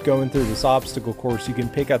 as you're going through this obstacle course, you can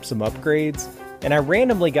pick up some upgrades, and I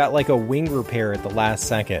randomly got a wing repair at the last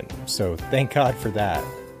second, so thank God for that.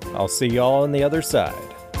 I'll see y'all on the other side.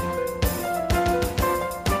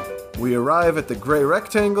 We arrive at the gray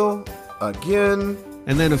rectangle again.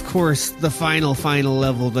 And then, of course, the final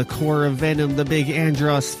level, the core of Venom, the big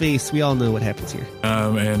Andross face. We all know what happens here.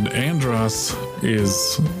 And Andross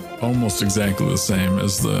is almost exactly the same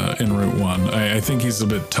as the in Route 1. I think he's a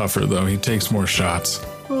bit tougher, though. He takes more shots.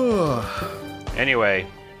 Anyway,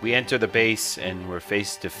 we enter the base and we're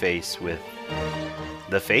face to face with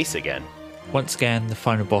the face again. Once again, the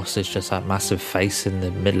final boss is just that massive face in the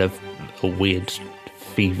middle of a weird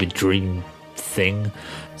fever dream thing.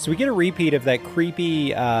 So we get a repeat of that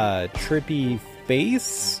creepy, trippy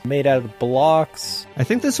face made out of blocks. I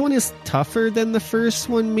think this one is tougher than the first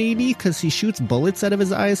one, maybe, because he shoots bullets out of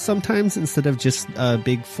his eyes sometimes instead of just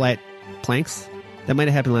big flat planks. That might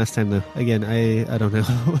have happened last time, though. Again, I don't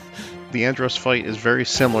know. The Andross fight is very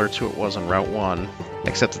similar to what it was in Route 1,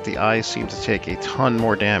 except that the eyes seem to take a ton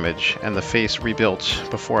more damage, and the face rebuilt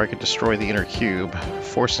before I could destroy the inner cube,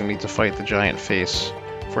 forcing me to fight the giant face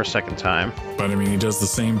for a second time. But I mean, he does the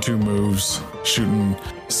same 2 moves, shooting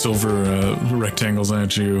silver rectangles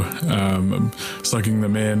at you, sucking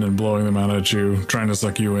them in and blowing them out at you, trying to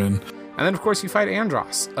suck you in. And then, of course, you fight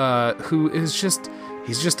Andross, who is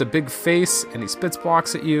he's just a big face, and he spits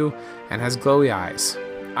blocks at you and has glowy eyes.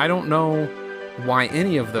 I don't know why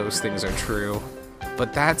any of those things are true,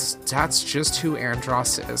 but that's just who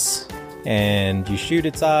Andross is. And you shoot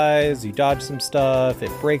its eyes, you dodge some stuff,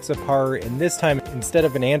 it breaks apart, and this time, instead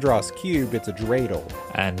of an Andross cube, it's a dreidel.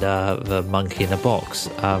 And the monkey in the box.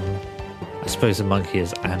 I suppose the monkey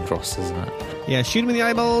is Andross, isn't it? Yeah, shoot him in the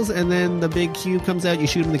eyeballs, and then the big cube comes out, you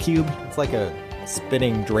shoot him in the cube. It's like a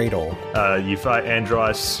spinning dreidel. You fight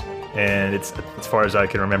Andross, and it's, as far as I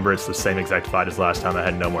can remember, it's the same exact fight as last time. I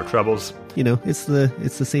had no more troubles. It's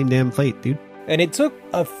the same damn fight, dude. And it took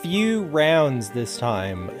a few rounds this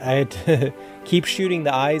time. I had to keep shooting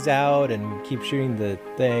the eyes out and keep shooting the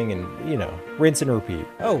thing and, rinse and repeat.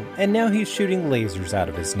 Oh, and now he's shooting lasers out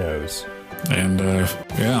of his nose. And,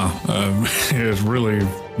 it's really,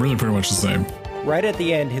 really pretty much the same. Right at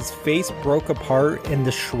the end, his face broke apart and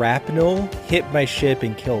the shrapnel hit my ship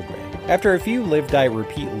and killed me. After a few live, die,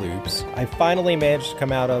 repeat loops, I finally managed to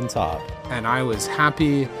come out on top. And I was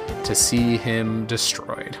happy to see him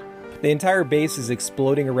destroyed. The entire base is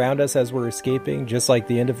exploding around us as we're escaping, just like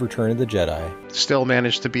the end of Return of the Jedi. Still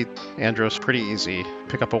managed to beat Andros pretty easy.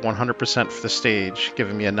 Pick up a 100% for the stage,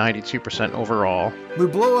 giving me a 92% overall. We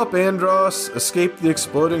blow up Andros, escape the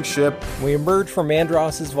exploding ship. We emerge from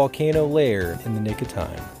Andros' volcano lair in the nick of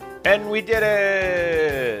time. And we did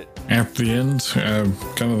it! At the end,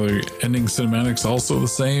 kind of the ending cinematics also the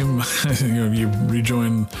same. You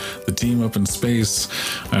rejoin the team up in space.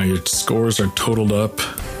 Your scores are totaled up.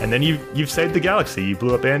 And then you've saved the galaxy. You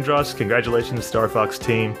blew up Andros. Congratulations, Star Fox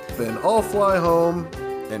team. Then all fly home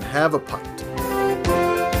and have a pint.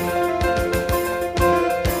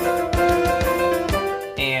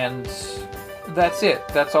 And that's it.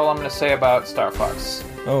 That's all I'm going to say about Star Fox.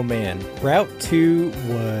 Oh man, Route 2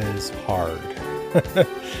 was hard.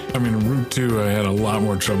 I mean, Route 2 I had a lot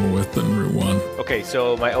more trouble with than Route 1. Okay,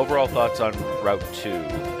 so my overall thoughts on Route 2.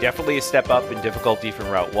 Definitely a step up in difficulty from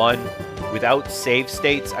Route 1. Without save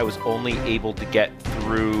states, I was only able to get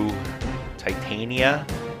through Titania.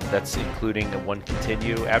 That's including the one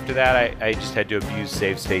continue. After that, I just had to abuse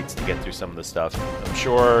save states to get through some of the stuff. I'm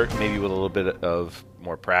sure maybe with a little bit of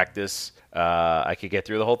more practice, I could get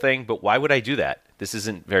through the whole thing, but why would I do that? This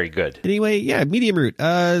isn't very good. Anyway, yeah, medium route.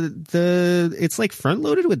 It's like front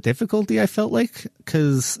loaded with difficulty, I felt like,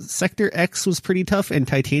 because Sector X was pretty tough and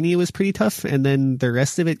Titania was pretty tough, and then the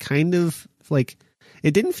rest of it kind of like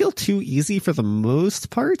it didn't feel too easy for the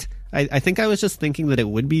most part. I think I was just thinking that it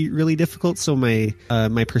would be really difficult, so my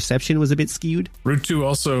perception was a bit skewed. Route 2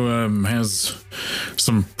 also has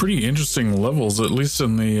some pretty interesting levels, at least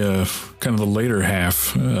in the kind of the later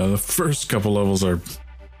half. The first couple levels are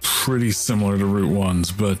pretty similar to Route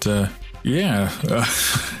 1's, but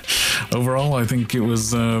overall I think it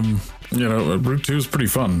was Route 2 is pretty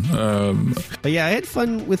fun. But yeah, I had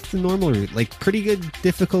fun with the normal route. Like, pretty good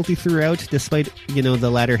difficulty throughout, despite, the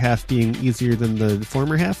latter half being easier than the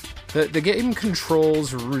former half. The game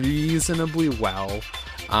controls reasonably well.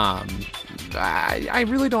 I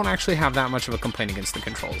really don't actually have that much of a complaint against the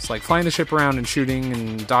controls. Like, flying the ship around and shooting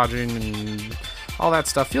and dodging and all that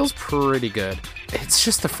stuff feels pretty good. It's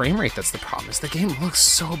just the frame rate that's the problem. Is the game looks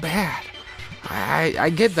so bad. I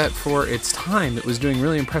get that for its time it was doing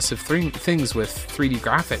really impressive things with 3D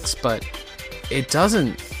graphics, but it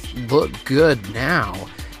doesn't look good now,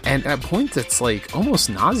 and at points it's like almost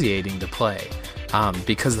nauseating to play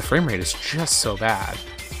because the frame rate is just so bad.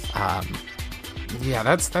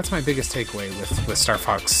 That's my biggest takeaway with Star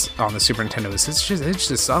Fox on the Super Nintendo. Is it's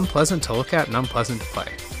just unpleasant to look at and unpleasant to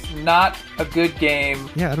play. Not a good game.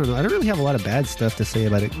 Yeah, I don't know. I don't really have a lot of bad stuff to say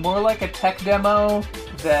about it. More like a tech demo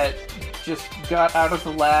that just got out of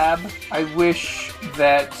the lab. I wish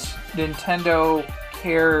that Nintendo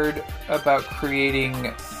cared about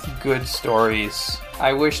creating good stories.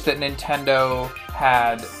 I wish that Nintendo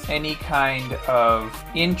had any kind of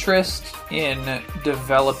interest in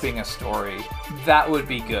developing a story. That would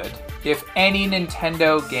be good. If any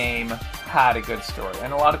Nintendo game had a good story.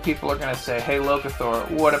 And a lot of people are going to say, hey, Locathor,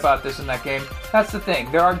 what about this and that game? That's the thing.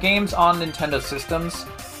 There are games on Nintendo systems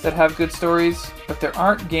that have good stories, but there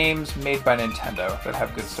aren't games made by Nintendo that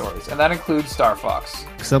have good stories, and that includes Star Fox.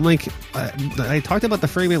 So I'm like, I talked about the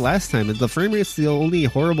frame rate last time, and the frame rate's the only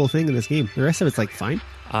horrible thing in this game. The rest of it's like fine.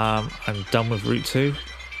 I'm done with Route 2.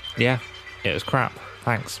 Yeah, it was crap.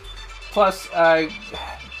 Thanks. Plus,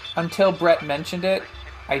 until Brett mentioned it,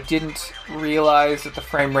 I didn't realize that the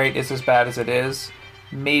frame rate is as bad as it is.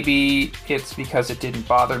 Maybe it's because it didn't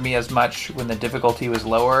bother me as much when the difficulty was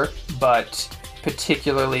lower, but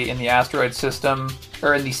particularly in the asteroid system,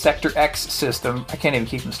 or in the Sector X system, I can't even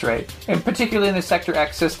keep them straight, and particularly in the Sector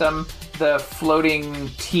X system, the floating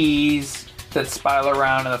T's that spiral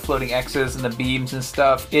around and the floating X's and the beams and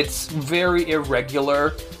stuff, it's very irregular,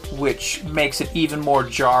 which makes it even more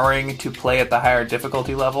jarring to play at the higher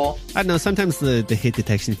difficulty level. I don't know, sometimes the hit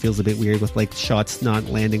detection feels a bit weird with like shots not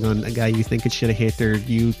landing on a guy you think it should have hit, or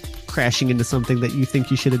you crashing into something that you think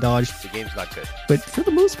you should have dodged. The game's not good. But for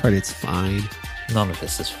the most part, it's fine. None of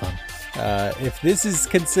this is fun. If this is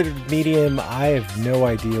considered medium, I have no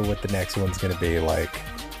idea what the next one's going to be like.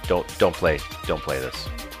 Don't play this. Don't play it.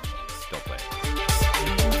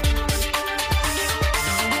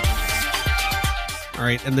 All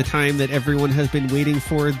right, and the time that everyone has been waiting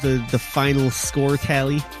for, the final score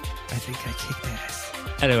tally. I think I kicked ass.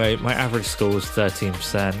 Anyway, my average score was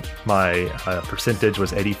 13%. My percentage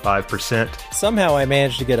was 85%. Somehow I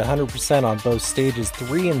managed to get 100% on both stages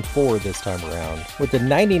 3 and 4 this time around, with a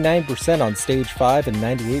 99% on stage 5 and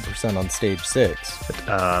 98% on stage 6.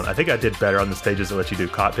 I think I did better on the stages that let you do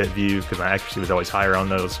cockpit view, because my accuracy was always higher on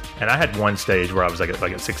those. And I had one stage where I was like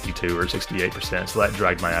at 62 or 68%, so that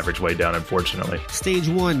dragged my average way down, unfortunately. Stage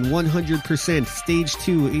 1, 100%. Stage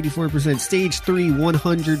 2, 84%. Stage 3,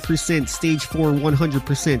 100%. Stage 4,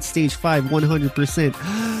 100%. Stage 5,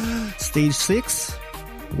 100%. Stage 6,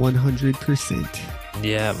 100%.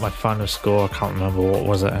 Yeah, my final score, I can't remember what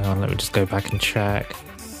was it. Hang on, let me just go back and check.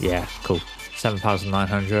 Yeah, cool.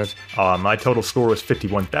 7,900. My total score was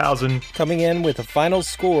 51,000. Coming in with a final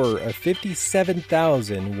score of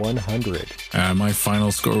 57,100. My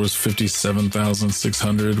final score was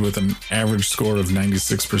 57,600 with an average score of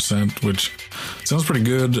 96%, which sounds pretty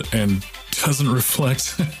good and doesn't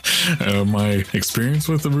reflect my experience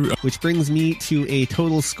with the route. Which brings me to a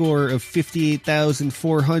total score of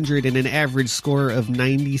 58,400 and an average score of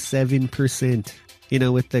 97%. You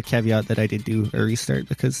know, with the caveat that I did do a restart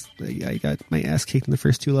because I got my ass kicked in the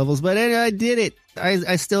first 2 levels. But I did it.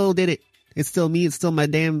 I still did it. It's still me. It's still my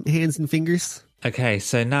damn hands and fingers. Okay,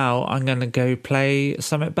 so now I'm going to go play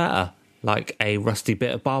something better, like a rusty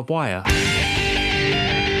bit of barbed wire.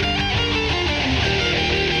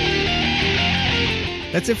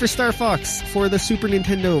 That's it for Star Fox, for the Super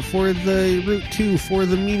Nintendo, for the Route 2, for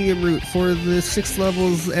the medium route, for the 6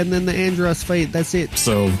 levels, and then the Andros fight. That's it.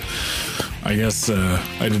 So, I guess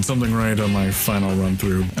I did something right on my final run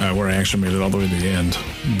through, where I actually made it all the way to the end.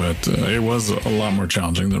 But it was a lot more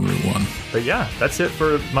challenging than Route 1. But yeah, that's it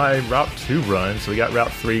for my Route 2 run. So we got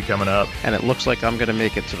Route 3 coming up. And it looks like I'm going to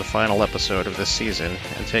make it to the final episode of this season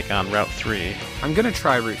and take on Route 3. I'm going to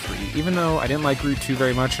try Route 3. Even though I didn't like Route 2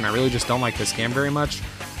 very much, and I really just don't like this game very much,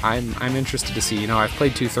 I'm interested to see. You know, I've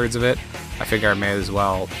played 2/3 of it. I figure I may as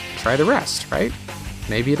well try the rest, right?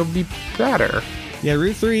 Maybe it'll be better. Yeah,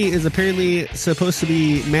 Route 3 is apparently supposed to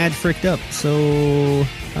be mad fricked up, so,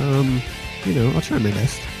 I'll try my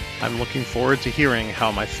best. I'm looking forward to hearing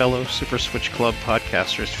how my fellow Super Switch Club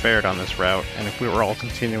podcasters fared on this route, and if we were all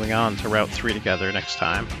continuing on to Route 3 together next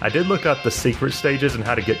time. I did look up the secret stages and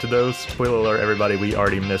how to get to those. Spoiler alert, everybody, we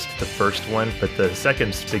already missed the first one, but the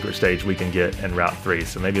second secret stage we can get in Route 3,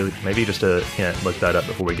 so maybe just a hint, look that up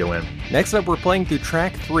before we go in. Next up, we're playing through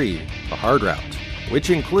Track 3, the hard route,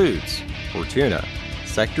 which includes Fortuna,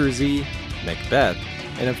 Sector Z, Macbeth,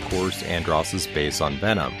 and of course Andross's base on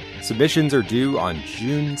Venom. Submissions are due on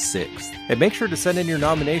June 6th, and make sure to send in your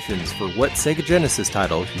nominations for what Sega Genesis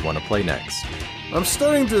title you want to play next. I'm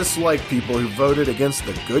starting to dislike people who voted against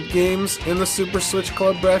the good games in the Super Switch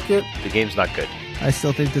Club bracket. The game's not good. I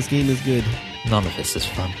still think this game is good. None of this is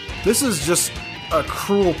fun. This is just a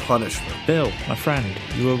cruel punishment. Bill, my friend,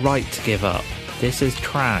 you were right to give up. This is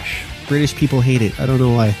trash. British people hate it. I don't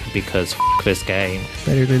know why. Because this game.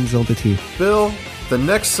 Better than Zelda 2. Bill, the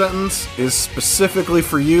next sentence is specifically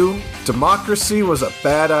for you. Democracy was a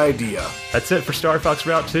bad idea. That's it for Star Fox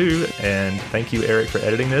Route 2, and thank you, Eric, for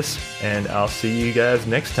editing this, and I'll see you guys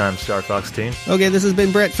next time, Star Fox team. Okay, this has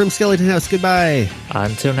been Brett from Skeleton House. Goodbye.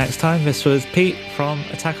 Until next time, this was Pete from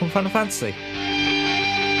Attack on Final Fantasy.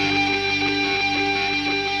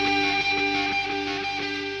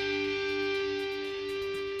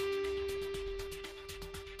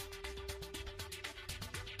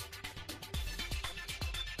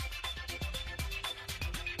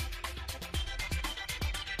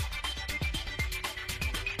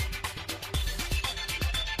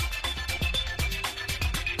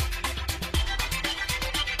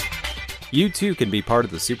 You too can be part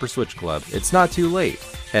of the Super Switch Club. It's not too late.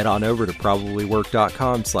 Head on over to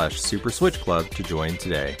probablywork.com/Super Switch Club to join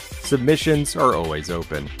today. Submissions are always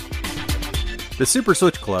open. The Super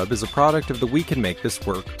Switch Club is a product of the We Can Make This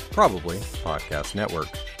Work, Probably Podcast Network.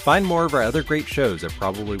 Find more of our other great shows at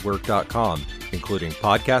probablywork.com, including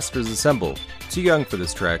Podcasters Assemble, Too Young for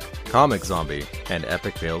This Trek, Comic Zombie, and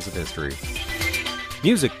Epic Fails of History.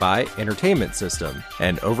 Music by Entertainment System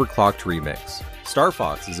and Overclocked Remix. Star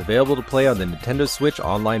Fox is available to play on the Nintendo Switch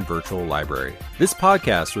Online Virtual Library. This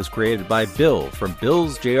podcast was created by Bill from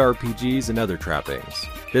Bill's JRPGs and Other Trappings.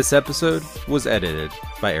 This episode was edited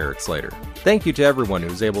by Eric Slater. Thank you to everyone who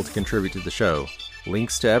was able to contribute to the show.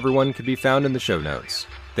 Links to everyone can be found in the show notes.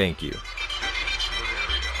 Thank you.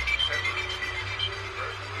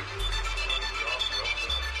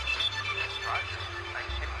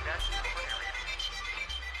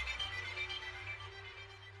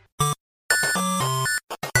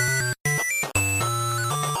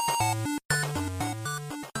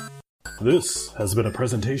 This has been a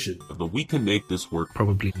presentation of the We Can Make This Work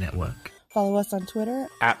Probably Network. Follow us on Twitter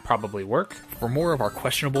At Probably Work. For more of our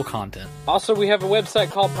questionable content. Also, we have a website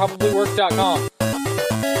called probablywork.com.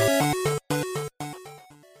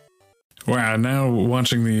 Wow, now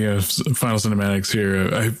watching the final cinematics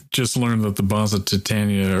here, I've just learned that the boss at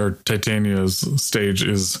Titania's stage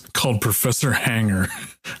is called Professor Hanger.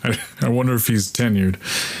 I wonder if he's tenured.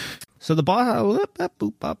 So the boss...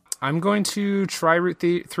 I'm going to try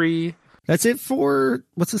Route 3. That's it for...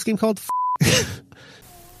 What's this game called?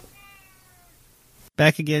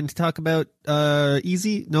 Back again to talk about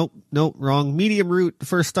easy... Nope, wrong. Medium route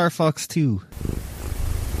for Star Fox 2.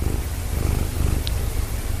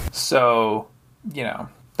 So,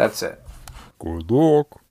 that's it. Good luck.